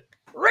 admitted.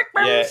 Rick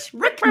Mims.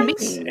 Rick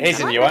Mims. Here's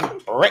a new one.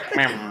 Rick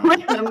Mims.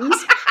 Rick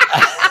Mims.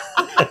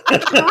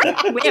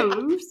 Rick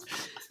Mims.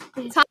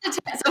 It's hard to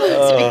tell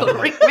someone to be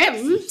called Rick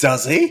Mims.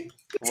 Does he?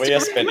 We are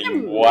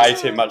spending way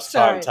too much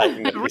time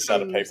taking the piss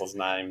out of people's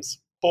names.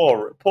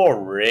 Poor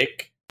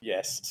Rick.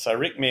 Yes, so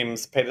Rick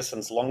Mims,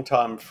 Peterson's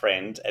longtime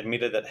friend,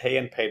 admitted that he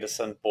and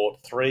Peterson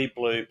bought 3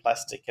 blue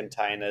plastic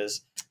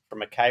containers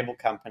from a cable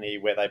company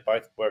where they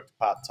both worked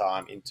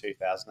part-time in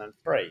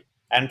 2003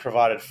 and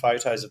provided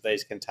photos of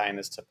these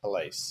containers to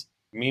police.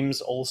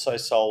 Mims also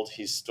sold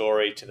his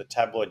story to the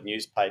tabloid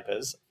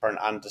newspapers for an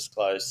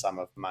undisclosed sum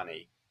of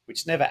money,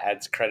 which never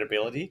adds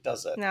credibility,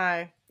 does it?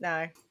 No.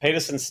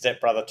 Peterson's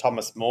stepbrother,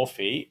 Thomas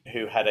Morphy,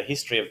 who had a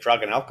history of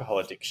drug and alcohol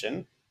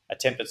addiction,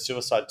 attempted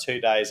suicide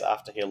 2 days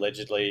after he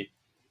allegedly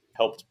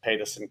helped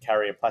Peterson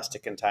carry a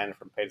plastic container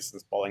from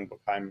Peterson's Bolingbrook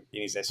home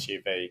in his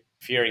SUV,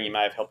 fearing he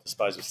may have helped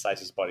dispose of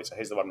Stacey's body. So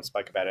here's the one we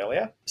spoke about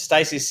earlier.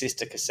 Stacey's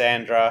sister,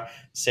 Cassandra,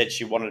 said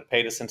she wanted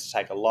Peterson to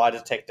take a lie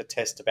detector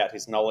test about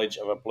his knowledge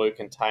of a blue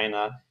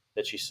container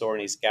that she saw in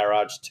his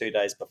garage 2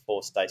 days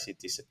before Stacey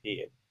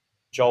disappeared.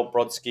 Joel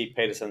Brodsky,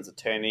 Peterson's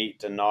attorney,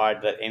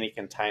 denied that any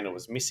container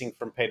was missing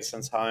from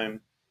Peterson's home.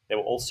 There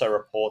were also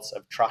reports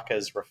of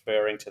truckers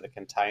referring to the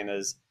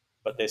containers,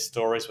 but their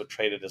stories were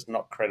treated as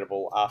not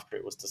credible after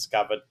it was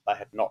discovered they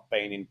had not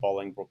been in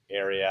Bolingbrook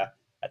area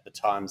at the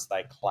times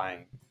they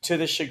claimed. To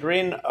the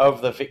chagrin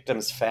of the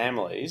victims'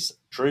 families,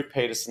 Drew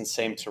Peterson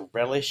seemed to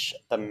relish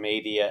the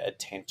media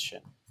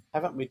attention.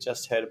 Haven't we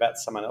just heard about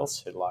someone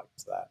else who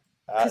liked that?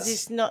 Because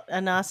he's not a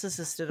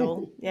narcissist at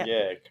all.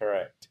 Yeah,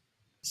 correct.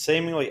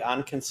 Seemingly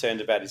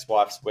unconcerned about his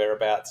wife's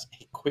whereabouts,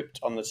 he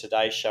quipped on the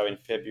Today Show in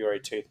February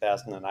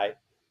 2008,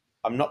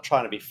 "I'm not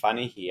trying to be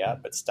funny here,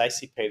 but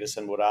Stacey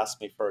Peterson would ask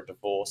me for a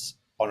divorce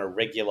on a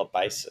regular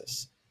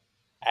basis.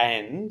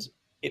 And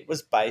it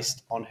was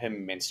based on her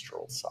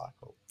menstrual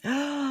cycle."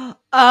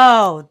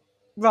 Oh,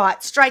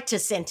 right. Straight to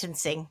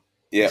sentencing.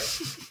 Yeah.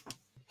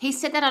 He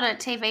said that on a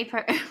TV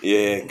program.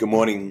 Yeah, good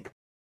morning.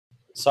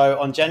 So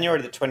on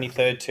January the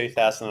 23rd,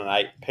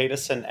 2008,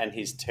 Peterson and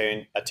his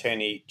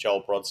attorney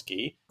Joel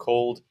Brodsky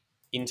called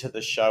into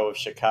the show of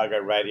Chicago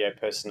radio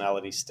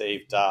personality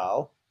Steve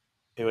Dahl,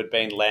 who had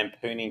been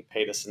lampooning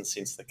Peterson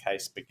since the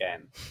case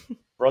began.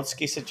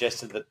 Brodsky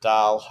suggested that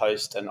Dahl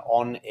host an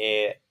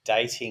on-air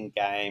dating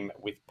game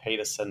with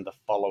Peterson the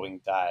following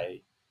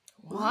day.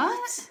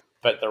 What?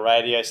 But the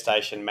radio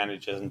station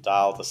manager and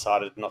Dahl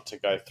decided not to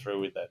go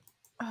through with it.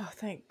 Oh,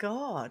 thank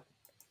God.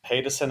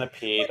 Peterson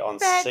appeared on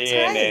bad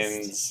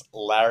CNN's taste.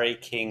 Larry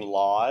King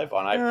Live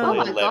on April Oh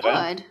my 11,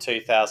 God.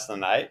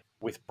 2008,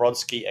 with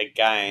Brodsky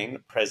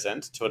again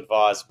present to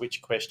advise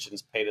which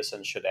questions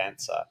Peterson should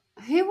answer.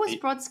 Who was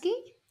Brodsky?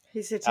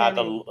 His attorney.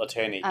 The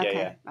attorney, Okay,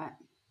 yeah. right.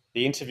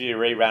 The interview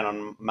reran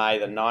on May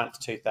the 9th,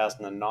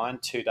 2009,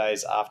 2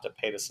 days after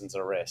Peterson's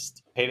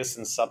arrest.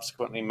 Peterson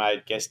subsequently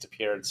made guest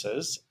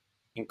appearances,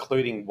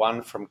 including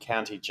one from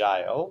County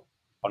Jail,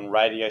 on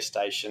radio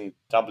station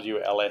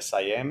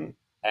WLSAM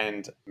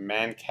and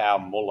Mancow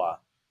Muller.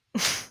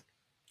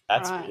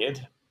 That's Right.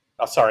 weird.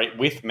 Oh, sorry,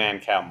 with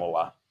Mancow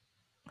Muller.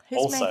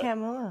 Who's Mancow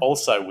Muller?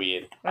 Also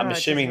weird. I'm Right,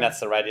 assuming right. that's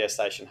the radio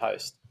station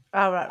host.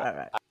 Oh,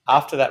 right.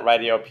 After that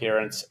radio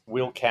appearance,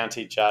 Will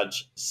County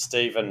Judge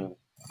Stephen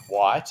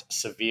White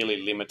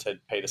severely limited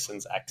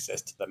Peterson's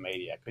access to the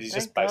media because he's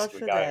just Thank God basically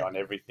for going that. on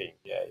everything.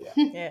 Yeah.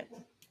 Yeah.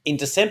 In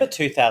December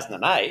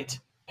 2008,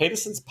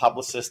 Peterson's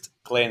publicist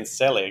Glenn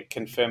Selig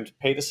confirmed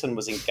Peterson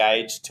was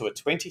engaged to a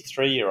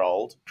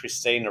 23-year-old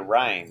Christina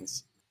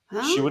Rains.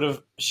 Huh?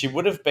 She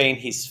would have been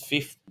his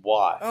 5th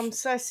wife. I'm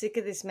so sick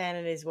of this man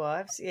and his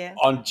wives. Yeah.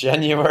 On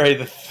January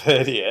the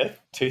 30th,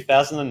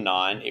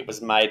 2009, it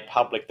was made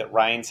public that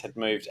Rains had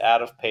moved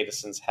out of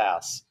Peterson's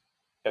house.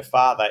 Her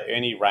father,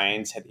 Ernie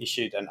Rains, had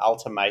issued an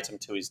ultimatum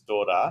to his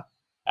daughter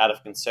out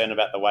of concern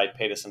about the way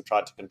Peterson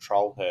tried to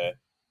control her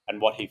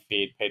and what he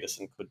feared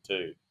Peterson could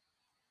do.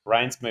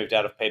 Rains moved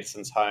out of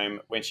Peterson's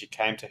home when she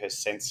came to her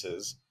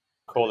senses,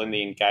 calling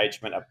the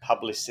engagement a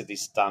publicity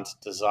stunt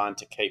designed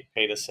to keep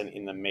Peterson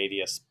in the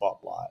media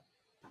spotlight.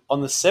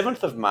 On the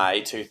 7th of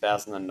May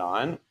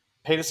 2009,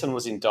 Peterson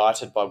was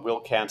indicted by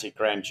Will County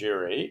Grand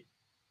Jury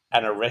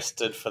and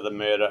arrested for the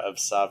murder of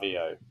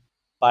Savio.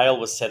 Bail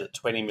was set at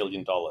 $20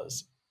 million.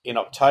 In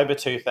October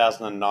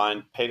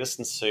 2009,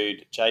 Peterson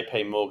sued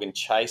JP Morgan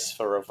Chase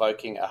for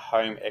revoking a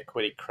home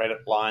equity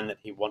credit line that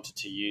he wanted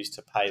to use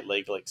to pay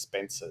legal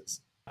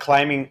expenses,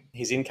 claiming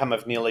his income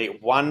of nearly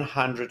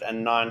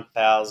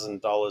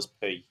 $109,000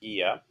 per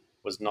year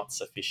was not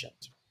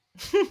sufficient.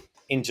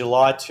 In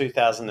July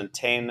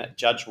 2010,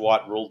 Judge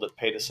White ruled that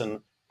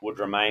Peterson would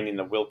remain in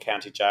the Will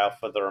County Jail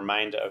for the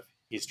remainder of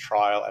his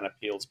trial and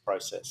appeals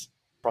process.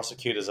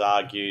 Prosecutors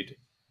argued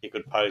he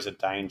could pose a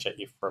danger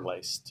if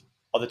released.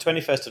 On the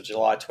 21st of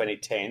July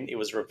 2010, it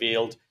was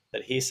revealed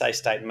that hearsay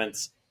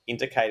statements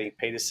indicating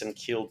Peterson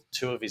killed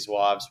 2 of his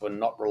wives were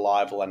not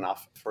reliable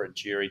enough for a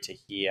jury to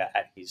hear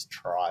at his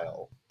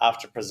trial.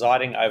 After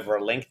presiding over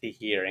a lengthy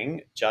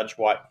hearing, Judge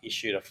White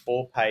issued a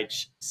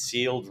 4-page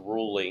sealed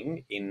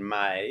ruling in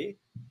May,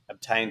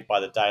 obtained by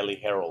the Daily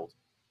Herald.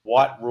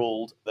 White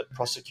ruled that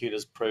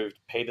prosecutors proved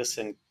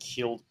Peterson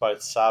killed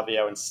both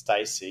Savio and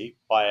Stacey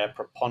by a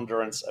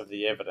preponderance of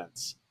the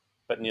evidence,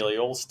 but nearly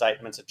all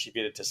statements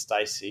attributed to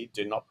Stacey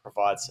do not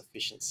provide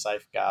sufficient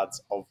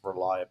safeguards of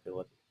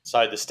reliability.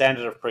 So the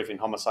standard of proof in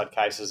homicide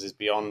cases is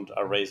beyond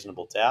a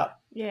reasonable doubt.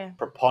 Yeah.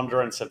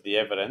 Preponderance of the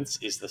evidence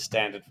is the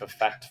standard for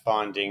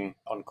fact-finding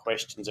on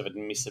questions of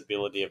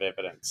admissibility of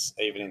evidence,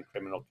 even in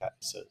criminal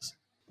cases.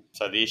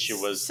 So the issue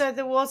was... So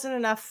there wasn't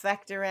enough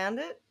fact around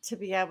it to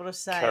be able to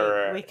say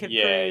correct. We could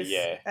prove...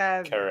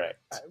 correct.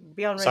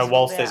 Beyond reasonable so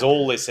whilst doubt. There's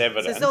all this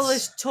evidence... So there's all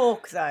this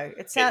talk, though.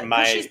 It's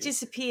because she's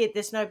disappeared,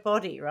 there's no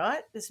body,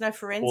 right? There's no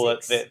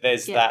forensics. Well,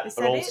 there's that,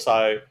 but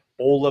also...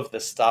 all of the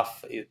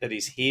stuff that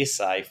is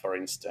hearsay, for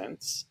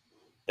instance,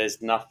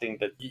 there's nothing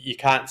that you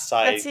can't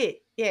say. That's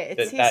it. Yeah,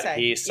 it's hearsay. That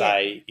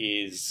hearsay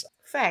is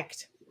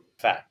fact.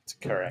 Fact,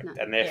 correct. No.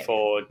 And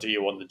therefore, do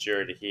you want the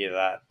jury to hear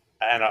that?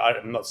 And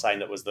I'm not saying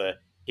that was the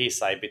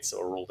hearsay bits that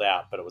were ruled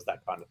out, but it was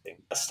that kind of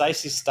thing.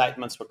 Stacey's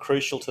statements were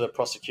crucial to the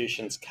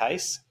prosecution's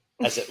case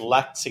as it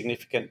lacked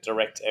significant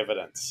direct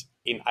evidence.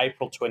 In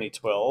April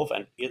 2012,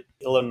 an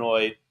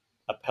Illinois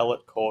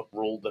appellate court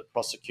ruled that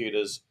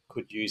prosecutors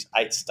could use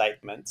 8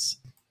 statements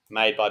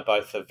made by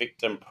both the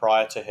victim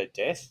prior to her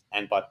death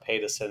and by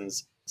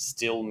Peterson's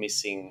still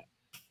missing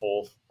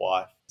 4th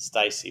wife,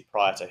 Stacey,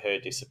 prior to her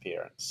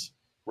disappearance,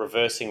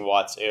 reversing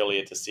White's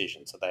earlier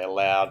decision. So they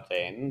allowed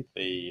then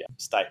the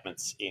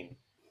statements in.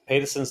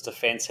 Peterson's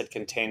defence had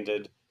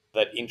contended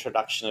that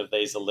introduction of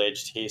these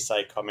alleged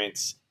hearsay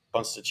comments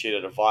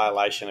constituted a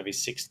violation of his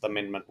 6th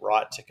Amendment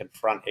right to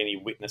confront any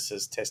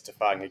witnesses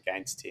testifying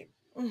against him.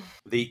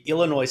 The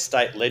Illinois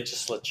state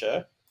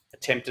legislature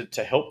attempted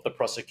to help the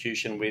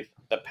prosecution with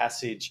the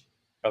passage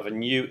of a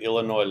new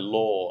Illinois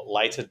law,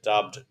 later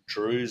dubbed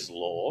Drew's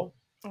Law.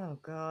 Oh,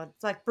 God.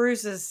 It's like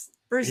Bruce's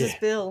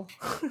bill.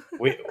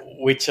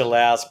 which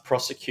allows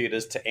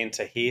prosecutors to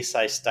enter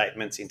hearsay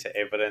statements into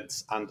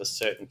evidence under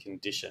certain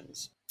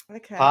conditions.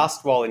 Okay.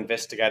 Passed while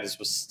investigators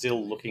were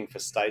still looking for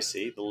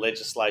Stacey, the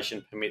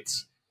legislation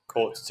permits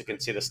courts to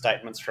consider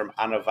statements from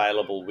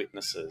unavailable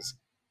witnesses,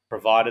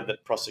 provided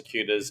that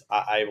prosecutors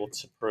are able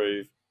to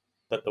prove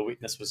that the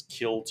witness was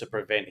killed to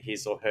prevent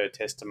his or her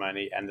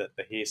testimony and that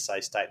the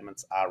hearsay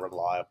statements are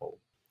reliable.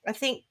 I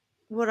think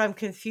what I'm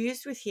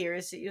confused with here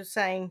is that you're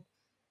saying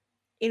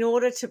in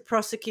order to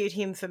prosecute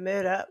him for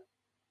murder,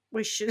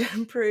 we should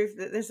prove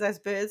that there's those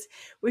birds.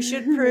 We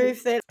should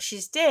prove that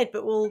she's dead,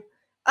 but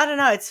I don't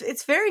know.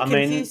 It's very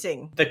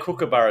confusing. The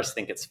Kookaburras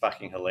think it's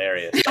fucking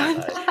hilarious,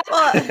 don't they?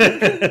 Well,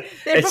 they're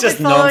it's probably just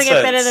following nonsense.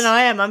 It better than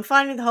I am. I'm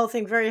finding the whole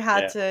thing very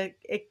hard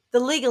the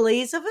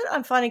legalese of it,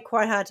 I'm finding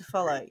quite hard to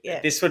follow. Yeah.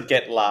 This would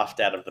get laughed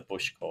out of the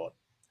Bush court.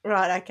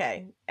 Right,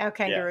 okay. Our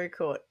kangaroo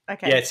court.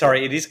 Okay. Yeah,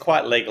 sorry, it is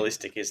quite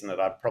legalistic, isn't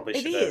it? I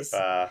probably should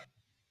have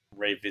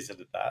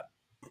revisited that.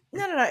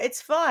 No,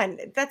 it's fine.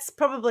 That's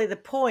probably the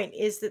point,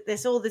 is that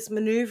there's all this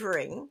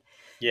manoeuvring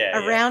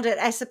around it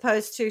as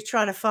opposed to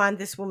trying to find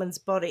this woman's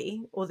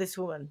body or this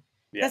woman.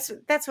 Yeah.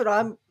 That's what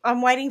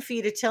I'm waiting for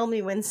you to tell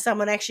me when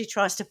someone actually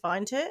tries to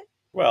find her.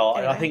 Well,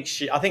 anyway.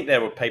 I think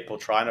there were people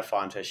trying to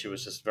find her. She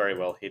was just very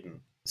well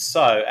hidden.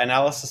 So,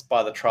 analysis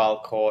by the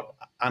trial court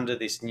under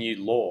this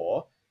new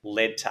law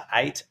led to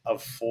 8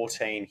 of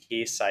 14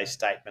 hearsay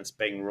statements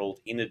being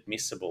ruled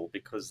inadmissible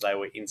because they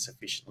were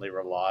insufficiently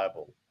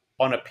reliable.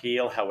 On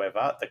appeal,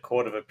 however, the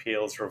Court of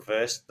Appeals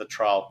reversed the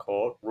trial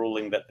court,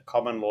 ruling that the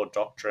common law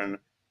doctrine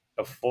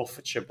of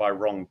forfeiture by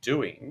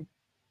wrongdoing,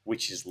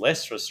 which is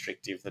less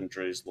restrictive than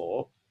Drew's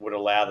Law, would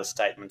allow the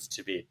statements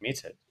to be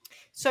admitted.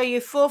 So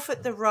you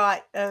forfeit the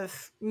right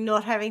of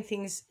not having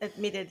things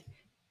admitted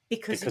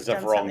because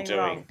of wrongdoing.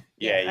 Wrong.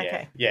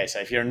 Yeah. So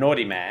if you're a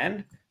naughty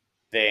man,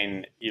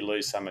 then you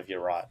lose some of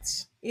your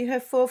rights. You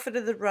have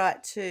forfeited the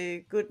right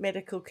to good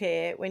medical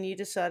care when you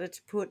decided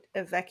to put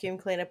a vacuum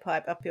cleaner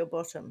pipe up your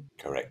bottom.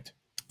 Correct.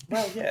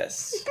 Well,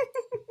 yes.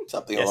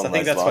 Something yes, along I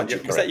think those that's lines.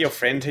 what. Was that your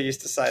friend who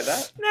used to say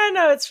that?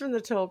 No, it's from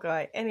the tall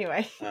guy.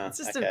 Anyway, it's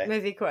just a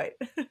movie quote.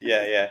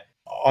 Yeah.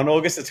 On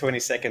August the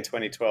 22nd,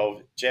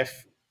 2012,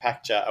 Jeff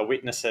Pachter, a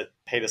witness at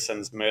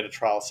Peterson's murder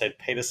trial, said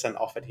Peterson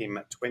offered him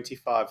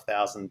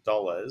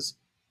 $25,000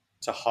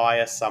 to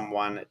hire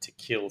someone to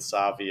kill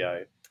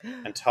Savio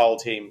and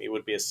told him it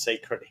would be a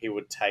secret he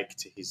would take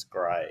to his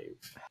grave.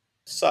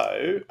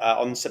 So,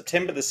 on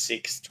September the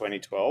 6th,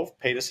 2012,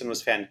 Peterson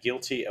was found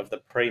guilty of the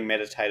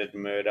premeditated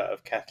murder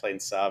of Kathleen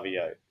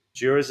Savio.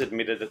 Jurors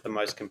admitted that the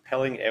most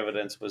compelling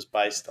evidence was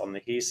based on the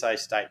hearsay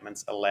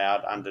statements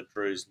allowed under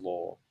Drew's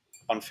law.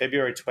 On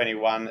February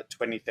 21,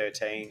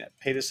 2013,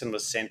 Peterson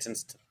was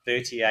sentenced to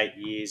 38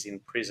 years in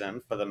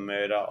prison for the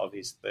murder of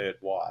his third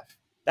wife.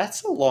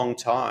 That's a long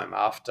time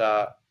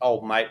after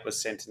old mate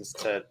was sentenced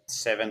to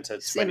 7 to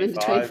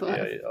 25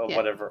 or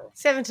whatever.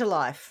 7 to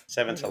life.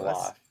 7 to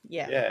life.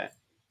 Yeah.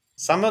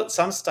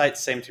 Some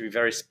states seem to be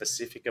very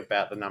specific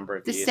about the number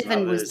of years. The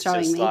 7 was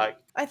throwing me.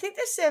 I think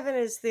the 7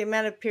 is the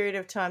amount of period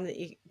of time that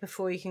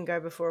before you can go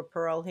before a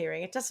parole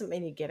hearing. It doesn't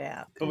mean you get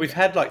out. But we've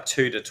had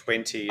 2 to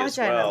 20 as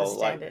well. I don't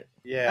understand it.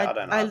 Yeah, I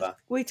don't either.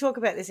 We talk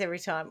about this every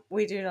time.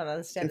 We do not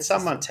understand. Can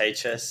someone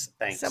teach us?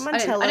 Thanks. Someone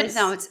tell us.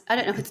 I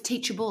don't know if it's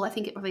teachable. I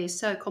think it probably is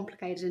so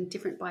complicated and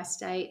different by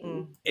state.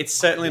 It's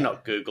certainly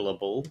not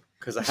Googleable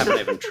because I haven't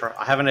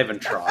even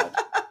tried.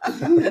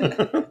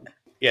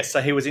 Yes,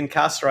 so he was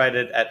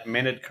incarcerated at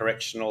Menard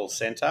Correctional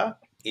Center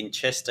in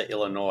Chester,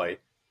 Illinois,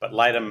 but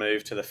later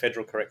moved to the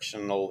Federal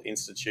Correctional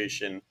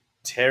Institution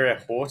Terre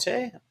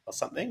Haute or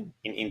something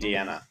in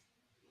Indiana.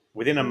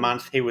 Within a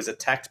month, he was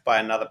attacked by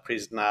another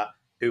prisoner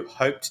who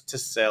hoped to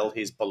sell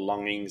his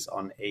belongings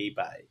on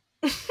eBay.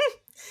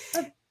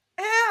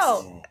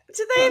 How?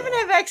 Do they even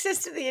have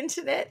access to the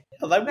internet?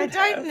 Well, they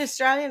don't in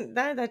Australian.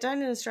 No, they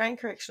don't in Australian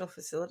correctional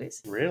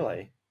facilities.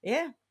 Really?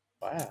 Yeah.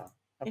 Wow.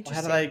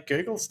 How do they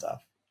Google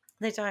stuff?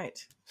 They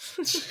don't.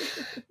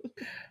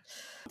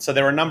 So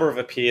there were a number of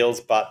appeals,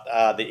 but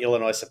the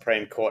Illinois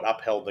Supreme Court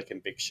upheld the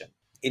conviction.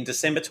 In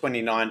December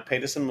 29,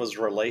 Peterson was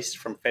released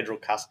from federal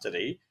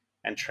custody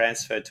and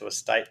transferred to a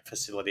state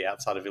facility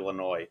outside of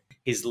Illinois.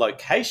 His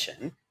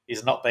location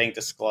is not being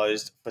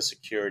disclosed for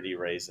security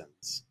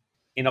reasons.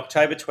 In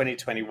October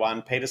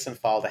 2021, Peterson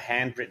filed a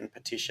handwritten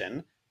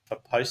petition for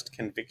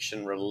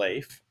post-conviction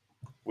relief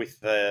with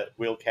the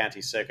Will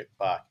County Circuit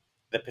Clerk.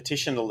 The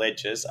petition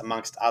alleges,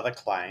 amongst other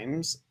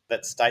claims,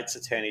 that State's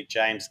Attorney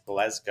James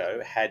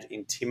Glasgow had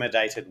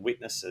intimidated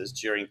witnesses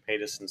during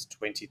Peterson's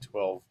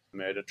 2012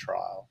 murder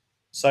trial.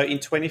 So in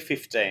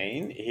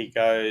 2015, he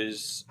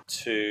goes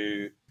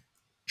to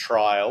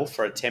trial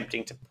for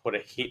attempting to put a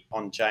hit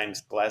on James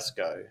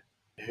Glasgow,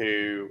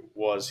 who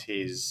was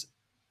his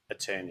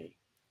attorney.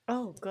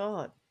 Oh,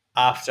 God.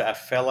 After a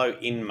fellow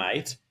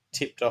inmate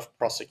tipped off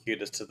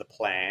prosecutors to the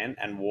plan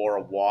and wore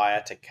a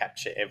wire to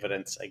capture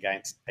evidence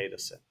against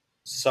Peterson.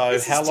 So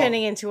this is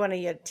turning into one of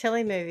your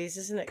telly movies,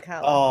 isn't it,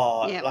 Carla?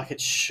 Oh, yep. Like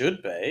it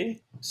should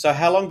be. So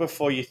how long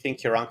before you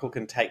think your uncle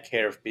can take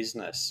care of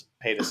business?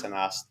 Peterson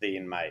asked the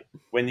inmate.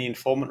 When the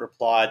informant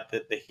replied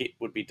that the hit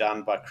would be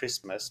done by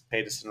Christmas,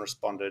 Peterson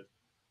responded,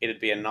 "It'd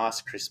be a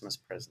nice Christmas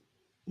present."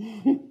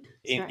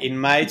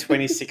 In May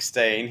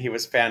 2016, he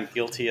was found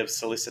guilty of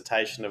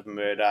solicitation of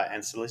murder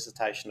and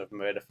solicitation of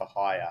murder for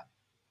hire.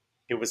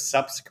 He was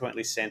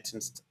subsequently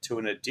sentenced to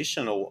an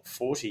additional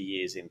 40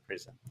 years in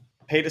prison.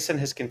 Peterson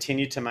has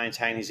continued to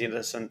maintain his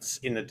innocence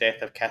in the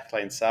death of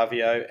Kathleen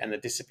Savio and the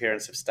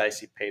disappearance of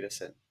Stacey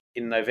Peterson.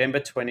 In November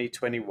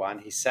 2021,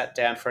 he sat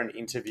down for an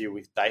interview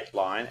with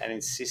Dateline and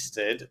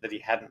insisted that he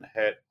hadn't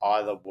hurt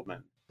either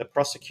woman. The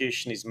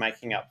prosecution is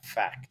making up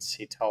facts,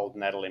 he told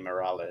Natalie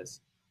Morales.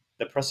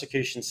 The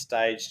prosecution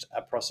staged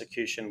a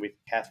prosecution with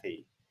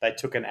Kathy. They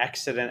took an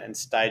accident and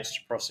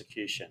staged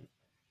prosecution.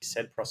 He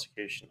said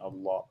prosecution a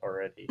lot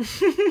already.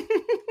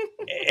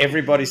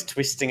 Everybody's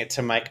twisting it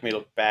to make me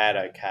look bad,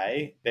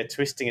 okay? They're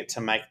twisting it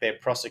to make their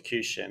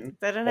prosecution...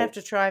 They don't have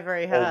to try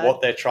very hard. ...or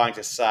what they're trying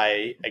to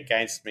say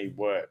against me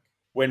work.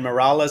 When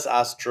Morales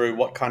asked Drew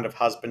what kind of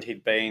husband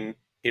he'd been,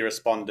 he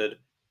responded,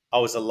 "I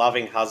was a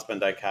loving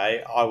husband,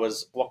 okay?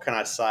 What can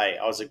I say?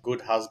 I was a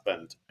good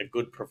husband, a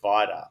good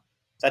provider."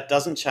 That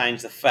doesn't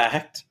change the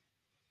fact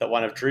that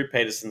one of Drew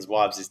Peterson's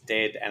wives is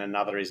dead and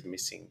another is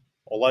missing.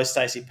 Although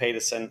Stacey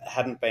Peterson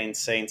hadn't been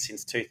seen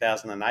since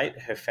 2008,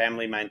 her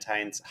family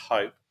maintains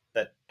hope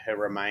that her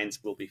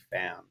remains will be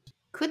found.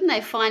 Couldn't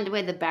they find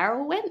where the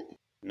barrel went?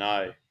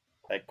 No,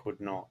 they could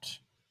not.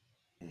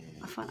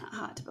 I find that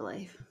hard to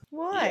believe.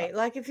 Why? Yeah.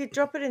 Like if you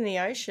drop it in the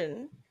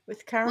ocean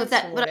with currents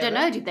but I don't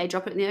know. Did they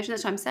drop it in the ocean?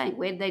 That's what I'm saying.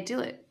 Where did they do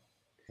it?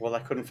 Well, they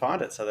couldn't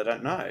find it, so they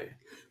don't know.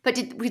 But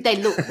did they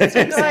look?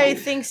 The guy who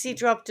thinks he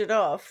dropped it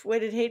off, where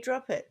did he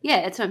drop it?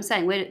 Yeah, that's what I'm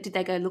saying. Where did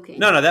they go looking?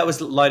 No, that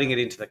was loading it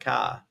into the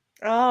car.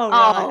 Oh,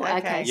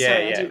 right. Okay. Yeah,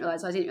 sorry, yeah. I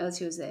didn't realise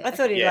he was there. I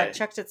thought he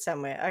chucked it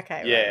somewhere.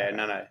 Okay. Yeah,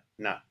 right.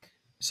 No.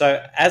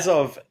 So as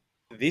of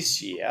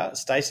this year,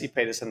 Stacey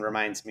Peterson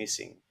remains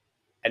missing.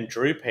 And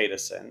Drew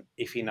Peterson,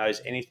 if he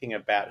knows anything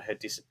about her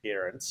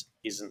disappearance,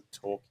 isn't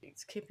talking.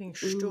 It's keeping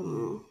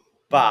stumm.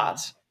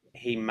 But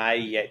he may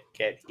yet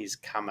get his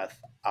cometh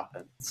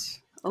uppance.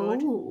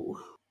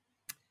 Oh.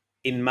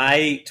 In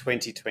May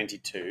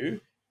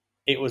 2022,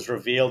 it was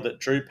revealed that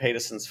Drew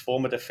Peterson's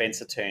former defence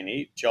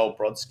attorney, Joel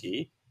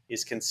Brodsky,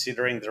 is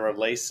considering the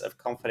release of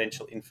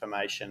confidential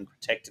information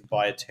protected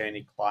by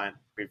attorney-client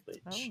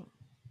privilege.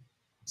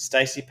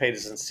 Stacey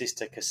Peterson's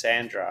sister,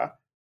 Cassandra,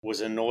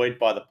 was annoyed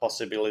by the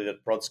possibility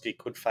that Brodsky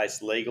could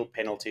face legal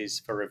penalties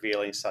for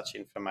revealing such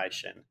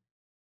information,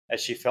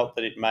 as she felt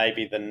that it may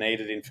be the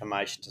needed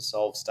information to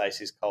solve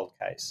Stacey's cold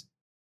case.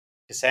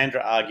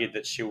 Cassandra argued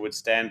that she would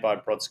stand by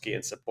Brodsky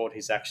and support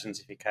his actions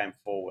if he came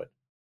forward.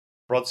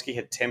 Brodsky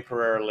had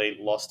temporarily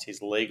lost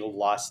his legal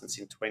license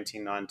in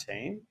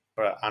 2019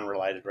 for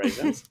unrelated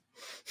reasons,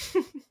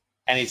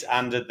 and is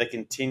under the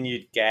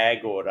continued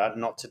gag order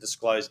not to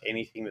disclose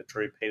anything that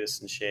Drew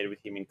Peterson shared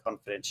with him in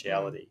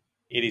confidentiality.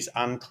 It is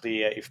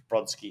unclear if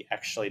Brodsky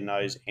actually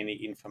knows any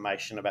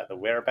information about the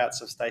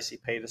whereabouts of Stacey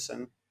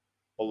Peterson,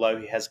 although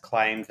he has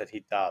claimed that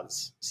he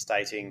does,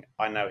 stating,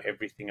 "I know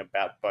everything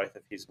about both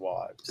of his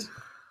wives."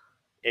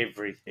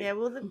 Everything. Yeah,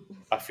 well,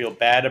 I feel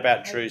bad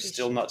about Drew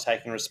still not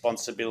taking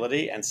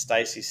responsibility and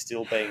Stacey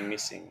still being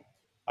missing.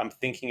 I'm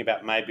thinking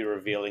about maybe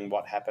revealing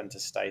what happened to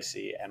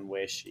Stacey and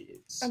where she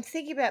is. I'm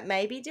thinking about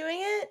maybe doing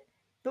it,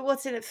 but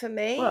what's in it for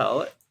me?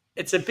 Well,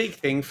 it's a big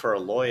thing for a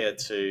lawyer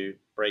to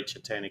breach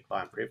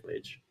attorney-client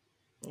privilege.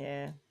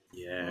 Yeah.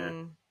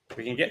 Yeah.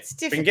 We can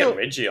get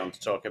Reggie on to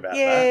talk about that.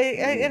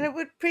 Yeah, and it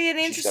would be an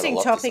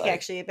interesting topic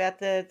actually about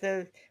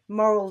the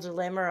moral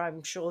dilemma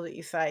I'm sure that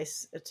you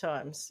face at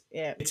times.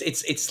 Yeah.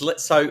 It's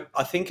so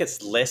I think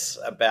it's less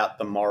about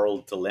the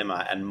moral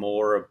dilemma and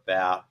more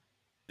about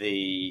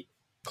the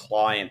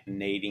client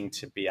needing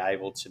to be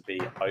able to be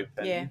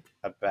open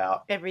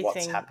about everything.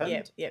 What's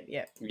happened.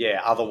 Yep.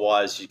 Yeah,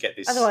 otherwise you get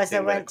this otherwise thing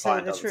they where won't the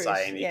client tell the doesn't truth.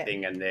 say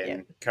anything and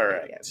then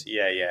correct.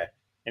 Yep. Yeah.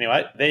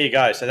 Anyway, there you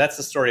go. So that's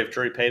the story of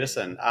Drew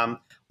Peterson.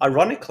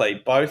 Ironically,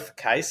 both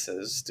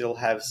cases still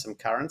have some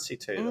currency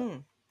to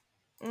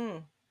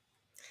them.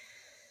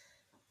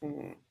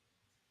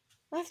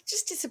 I'm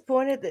just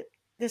disappointed that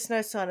there's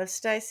no sign of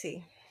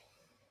Stacey.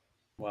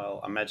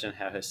 Well, imagine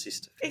how her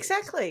sister feels.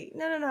 Exactly.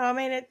 No. I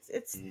mean,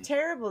 it's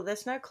terrible.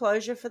 There's no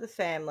closure for the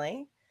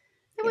family.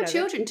 There were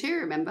children too,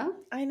 remember?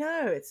 I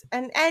know.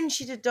 And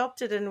she'd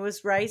adopted and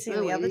was raising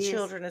the other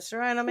children as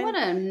her own. I mean, what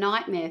a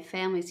nightmare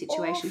family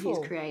situation he's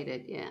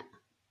created, yeah.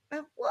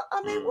 Well,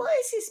 I mean, what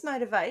is his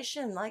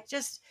motivation? Like,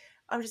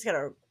 I'm just going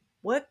to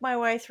work my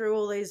way through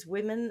all these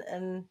women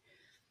and,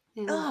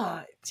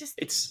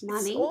 it's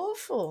money. It's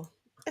awful.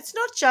 It's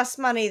not just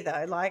money,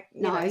 though. Like,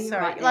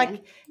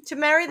 right, to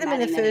marry them in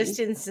the first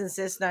instance,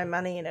 there's no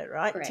money in it,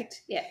 right?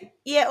 Correct, yeah.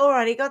 Yeah, all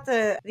right, he got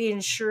the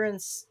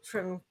insurance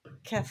from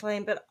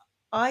Kathleen, but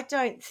I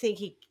don't think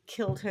he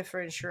killed her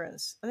for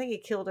insurance. I think he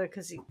killed her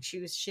because she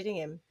was shitting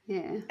him.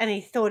 Yeah. And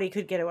he thought he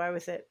could get away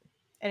with it.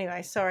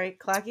 Anyway, sorry,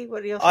 Clarky,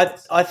 what are your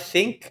thoughts? I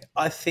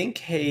think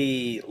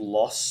he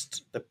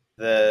lost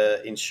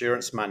the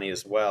insurance money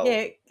as well.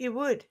 Yeah, you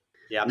would.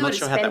 Yeah, I'm not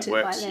sure how that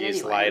works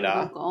years later.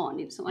 All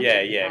gone.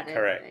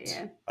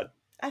 Correct.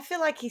 I feel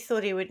like he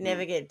thought he would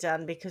never get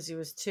done because he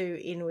was too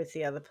in with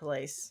the other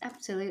police.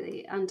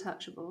 Absolutely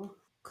untouchable.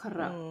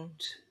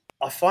 Corrupt.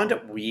 I find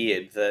it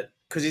weird that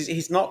because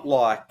he's not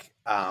like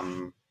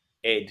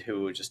Ed, who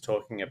we were just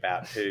talking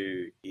about,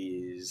 who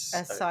is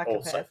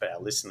also for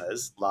our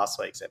listeners, last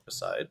week's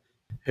episode,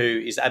 who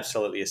is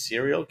absolutely a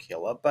serial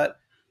killer. But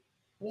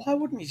why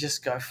wouldn't you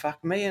just go,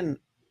 fuck, me and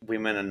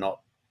women are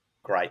not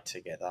great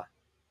together?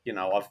 You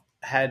know, I've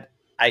had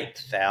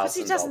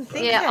 8,000 he doesn't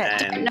think I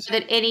don't know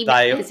that any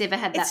man has ever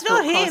had that. It's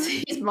not him.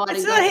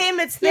 It's not him.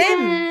 It's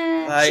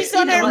them. She's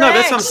on her No,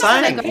 that's what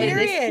I'm saying.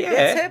 Period.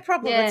 That's her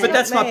problem. Yeah. But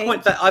that's my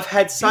point. That I've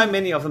had so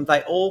many of them.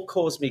 They all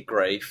cause me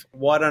grief.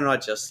 Why don't I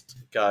just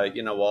go,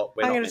 you know what?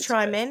 I'm going to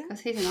try men. Because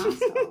he's an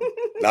asshole.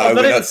 No, I'm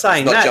not even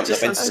saying that.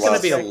 Just I'm just going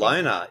to be a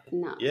loner.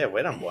 No. Yeah,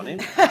 we don't want him.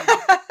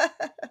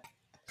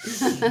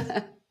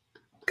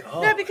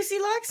 God. No, because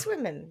he likes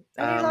women.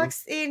 And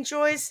he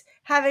enjoys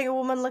having a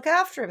woman look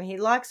after him. He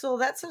likes all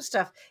that sort of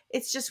stuff.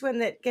 It's just when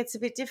that gets a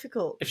bit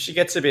difficult. If she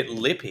gets a bit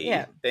lippy,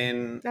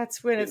 then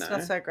that's when it's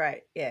not so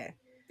great. Yeah.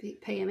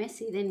 Bit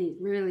PMSy, then he's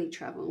really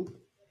trouble.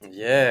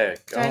 Yeah,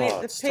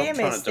 God. The Stop PMS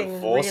trying to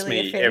divorce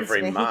really me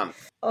every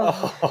month.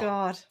 Oh,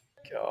 God.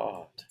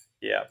 God.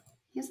 Yeah.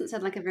 He doesn't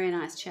sound like a very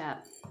nice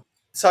chap.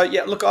 So,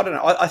 yeah, look, I don't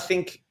know. I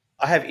think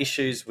I have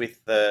issues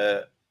with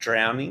the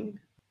drowning.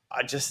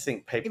 I just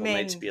think people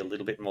need to be a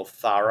little bit more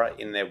thorough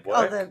in their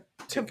work. The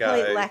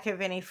complete lack of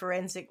any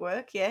forensic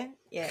work, yeah.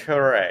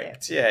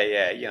 Correct,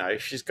 yeah. You know,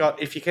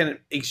 if you can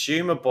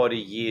exhume a body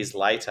years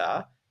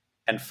later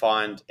and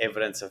find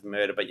evidence of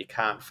murder, but you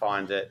can't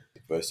find it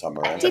first time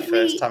around. Did we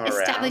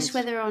establish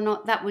whether or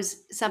not that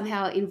was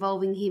somehow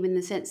involving him in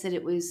the sense that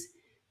it was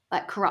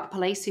like corrupt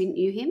police who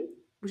knew him?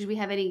 Did we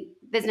have any?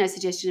 There's no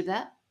suggestion of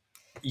that.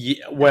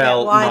 Yeah,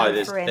 well, no,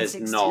 there's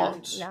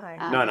not.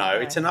 No. No,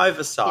 it's an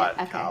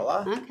oversight,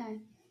 Carla. Okay.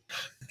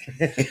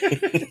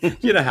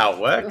 You know how it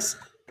works.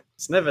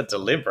 It's never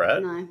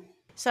deliberate. No.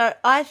 So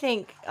I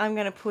think I'm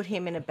going to put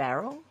him in a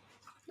barrel.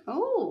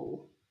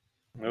 Oh.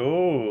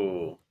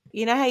 Ooh.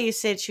 You know how you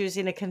said she was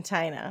in a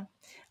container?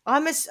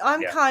 I'm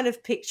kind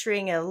of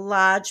picturing a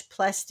large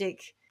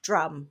plastic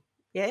drum.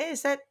 Yeah,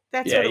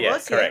 that's what it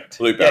was? Correct.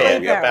 Blue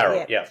barrel,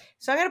 Barrel, yeah.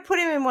 So I'm going to put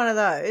him in one of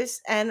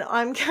those, and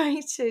I'm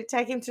going to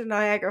take him to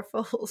Niagara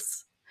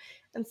Falls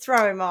and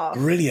throw him off.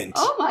 Brilliant.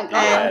 Oh my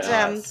God.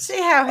 And see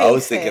how he I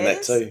was fares. thinking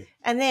that too.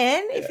 And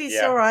then if he's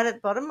all right at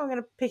the bottom, I'm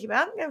going to pick him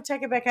up, I'm going to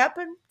take him back up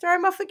and throw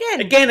him off again.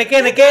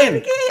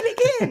 Again.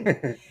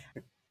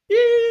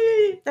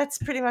 That's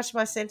pretty much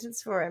my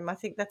sentence for him. I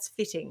think that's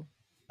fitting.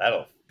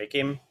 That'll pick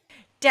him.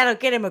 That'll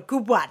get him a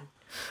good one.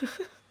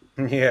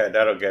 Yeah,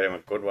 that'll get him a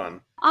good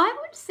one. I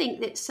would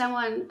think that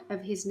someone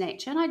of his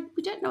nature, and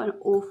we don't know an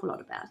awful lot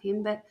about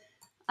him, but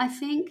I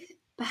think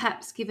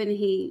perhaps given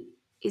he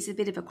is a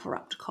bit of a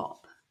corrupt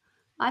cop,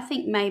 I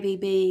think maybe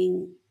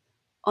being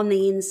on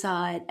the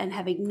inside and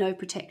having no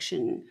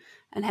protection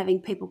and having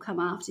people come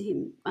after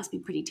him must be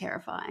pretty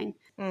terrifying.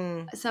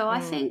 So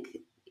I think,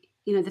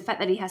 the fact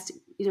that he has to,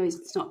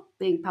 it's not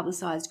being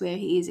publicised where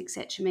he is,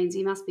 etc., means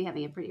he must be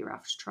having a pretty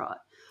rough trot,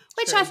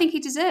 which I think he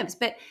deserves.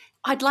 But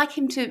I'd like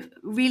him to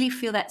really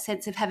feel that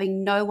sense of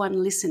having no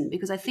one listen,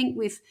 because I think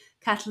with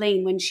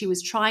Kathleen, when she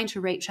was trying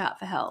to reach out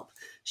for help,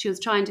 she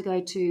was trying to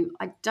go to,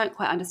 I don't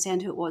quite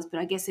understand who it was, but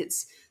I guess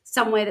it's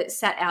somewhere that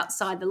sat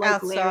outside the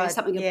local area,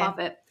 something above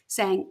it,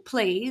 saying,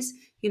 please,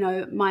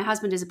 my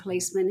husband is a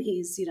policeman,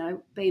 he's,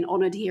 been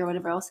honoured here or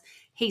whatever else,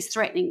 he's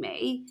threatening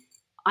me,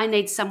 I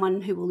need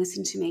someone who will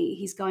listen to me,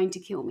 he's going to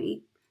kill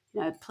me,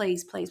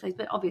 please.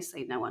 But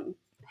obviously no one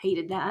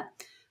heeded that,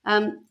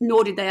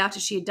 nor did they after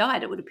she had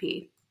died, it would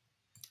appear.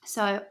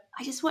 So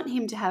I just want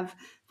him to have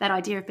that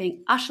idea of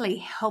being utterly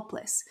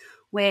helpless,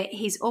 where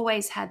he's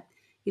always had,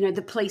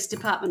 the police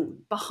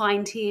department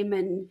behind him,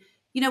 and,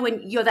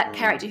 when you're that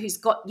character who's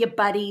got your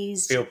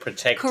buddies. Feel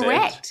protected.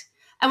 Correct.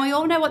 And we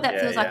all know what that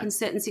feels like in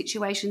certain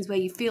situations where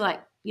you feel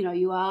like,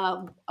 you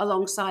are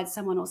alongside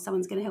someone or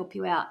someone's going to help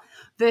you out,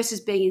 versus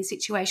being in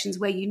situations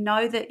where you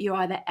know that you're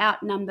either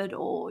outnumbered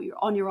or you're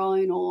on your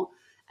own,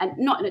 and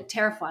not in a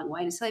terrifying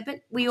way necessarily,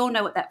 but we all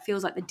know what that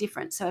feels like, the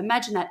difference. So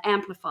imagine that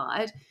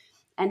amplified,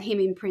 and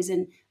him in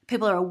prison.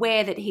 People are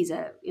aware that he's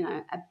a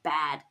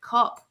bad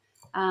cop,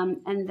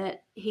 and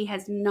that he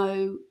has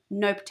no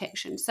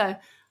protection. So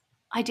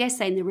I dare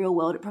say in the real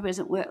world, it probably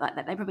doesn't work like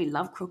that. They probably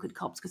love crooked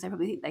cops because they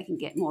probably think they can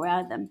get more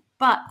out of them.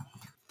 But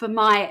for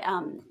my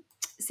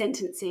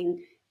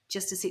sentencing,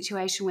 just a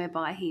situation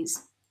whereby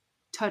he's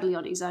totally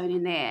on his own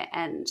in there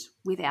and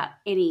without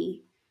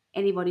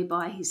anybody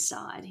by his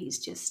side, he's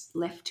just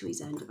left to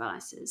his own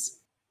devices.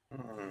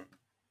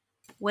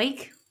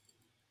 Weak?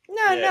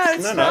 No,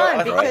 it's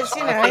fine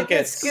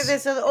because,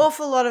 there's an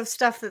awful lot of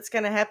stuff that's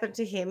going to happen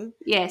to him.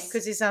 Yes.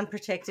 Because he's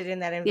unprotected in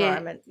that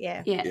environment.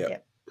 Yeah.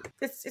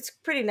 It's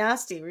pretty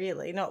nasty,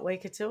 really, not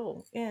weak at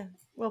all. Yeah,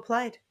 well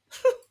played.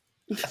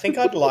 I think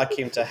I'd like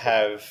him to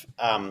have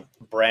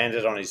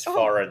branded on his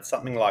forehead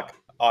something like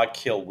I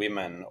kill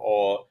women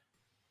or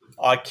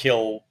I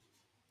kill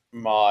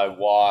my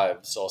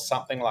wives or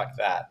something like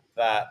that.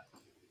 That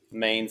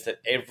means that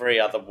every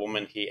other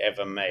woman he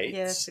ever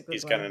meets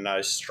is going to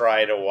know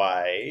straight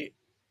away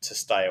to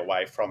stay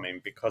away from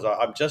him, because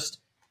I'm just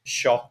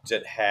shocked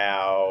at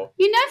how...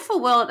 You know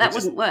full well that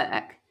wouldn't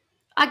work.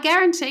 I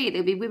guarantee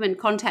there'll be women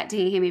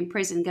contacting him in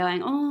prison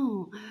going,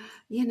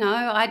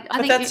 I but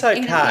think... that's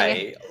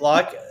okay.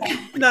 Like,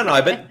 no,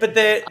 but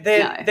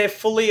they're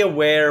fully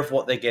aware of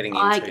what they're getting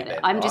into. I get it.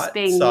 I'm just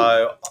being...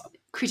 So...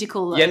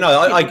 critical. Yeah,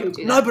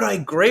 but I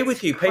agree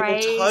with you. People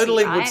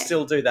totally would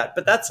still do that,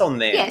 but that's on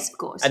them. Yes, of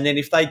course. And then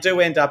if they do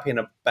end up in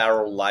a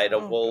barrel later,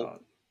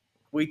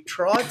 we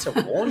tried to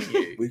warn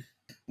you.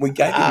 we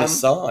gave him a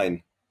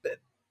sign.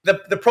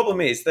 The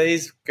problem is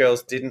these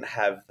girls didn't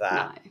have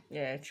that. No.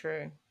 Yeah,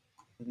 true.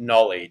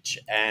 Knowledge,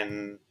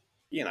 and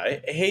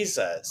he's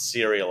a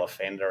serial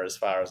offender as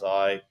far as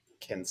I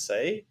can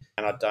see,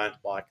 and I don't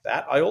like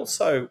that. I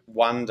also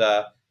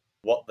wonder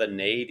what the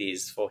need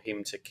is for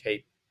him to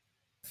keep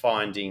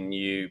finding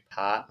new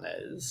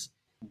partners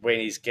when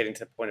he's getting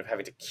to the point of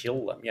having to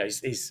kill them.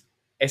 He's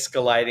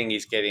escalating,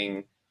 he's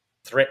getting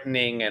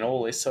threatening and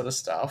all this sort of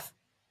stuff.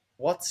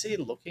 What's he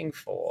looking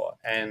for?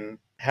 And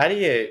how do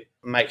you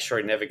make sure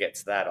he never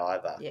gets that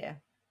either? Yeah.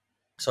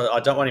 So I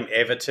don't want him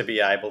ever to be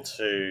able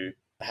to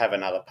have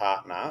another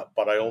partner,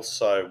 but I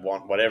also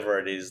want whatever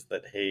it is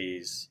that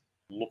he's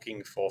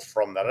looking for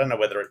from that. I don't know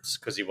whether it's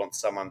because he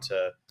wants someone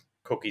to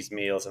cook his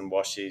meals and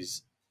wash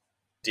his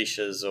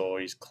dishes or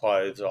his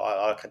clothes.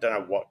 I don't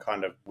know what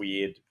kind of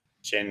weird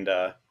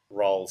gender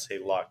roles he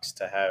likes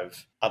to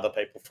have other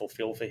people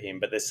fulfill for him,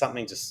 but there's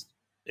something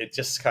it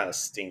just kind of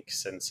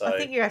stinks. And so I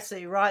think you're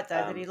absolutely right, though,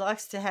 that he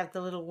likes to have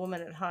the little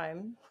woman at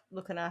home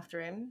looking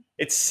after him.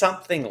 It's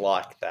something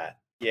like that.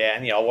 Yeah,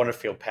 and I want to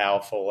feel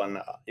powerful, and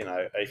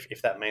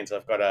if that means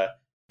I've got to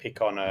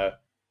pick on a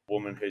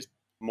woman who's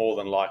more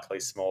than likely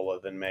smaller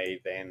than me,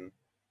 then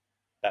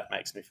that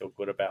makes me feel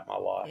good about my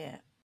life. Yeah.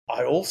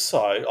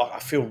 I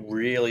feel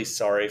really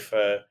sorry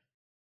for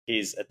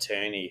his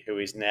attorney, who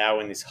is now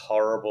in this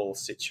horrible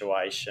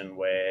situation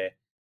where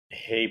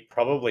he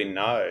probably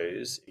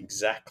knows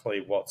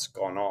exactly what's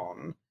gone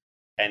on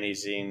and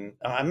is in,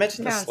 I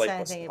imagine the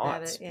sleepless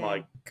nights.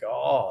 My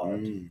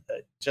God,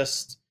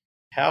 just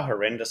how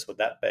horrendous would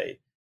that be?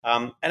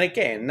 And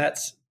again,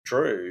 that's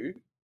Drew,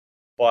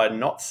 by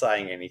not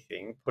saying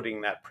anything,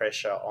 putting that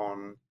pressure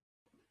on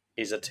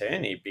his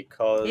attorney,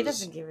 because he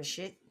doesn't give a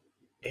shit.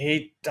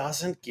 He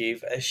doesn't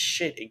give a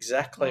shit.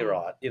 Exactly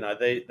right. You know,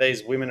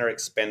 these women are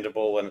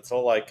expendable and it's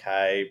all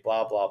okay,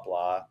 blah, blah,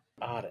 blah.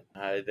 I don't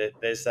know.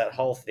 There's that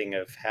whole thing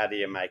of how do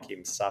you make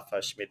him suffer,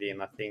 Schmitty?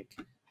 And I think,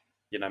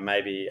 you know,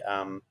 maybe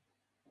a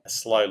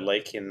slow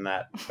leak in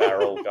that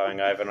barrel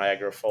going over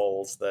Niagara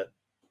Falls that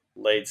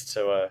leads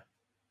to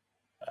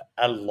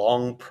a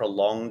long,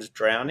 prolonged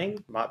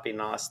drowning might be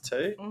nice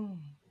too. All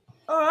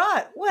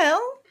right.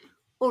 Well.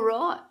 All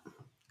right.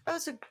 That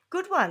was a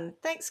good one.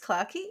 Thanks,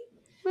 Clarky.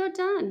 Well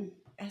done.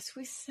 As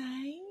we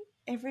say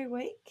every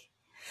week,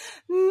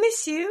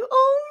 miss you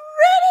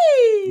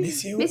already.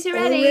 Miss you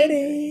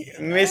already.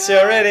 Miss you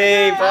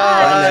already.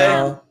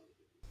 Bye.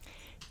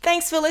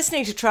 Thanks for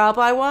listening to Trial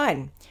by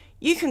Wine.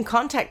 You can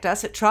contact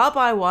us at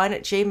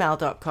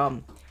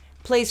trialbywine@gmail.com.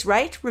 Please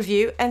rate,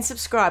 review and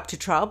subscribe to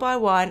Trial by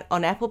Wine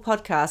on Apple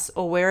Podcasts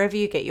or wherever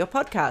you get your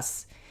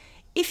podcasts.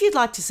 If you'd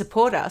like to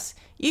support us,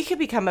 you can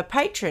become a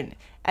patron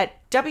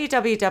at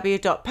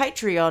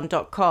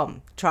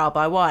www.patreon.com, Trial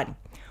by Wine,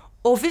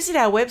 or visit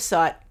our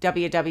website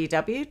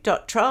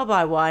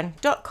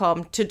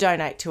www.trialbywine.com to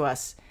donate to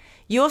us.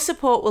 Your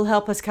support will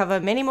help us cover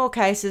many more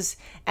cases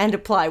and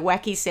apply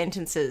wacky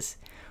sentences.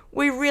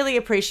 We really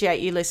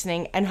appreciate you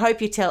listening and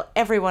hope you tell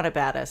everyone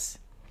about us.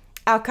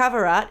 Our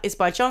cover art is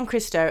by John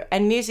Christo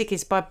and music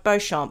is by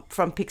Beauchamp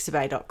from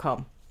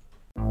Pixabay.com.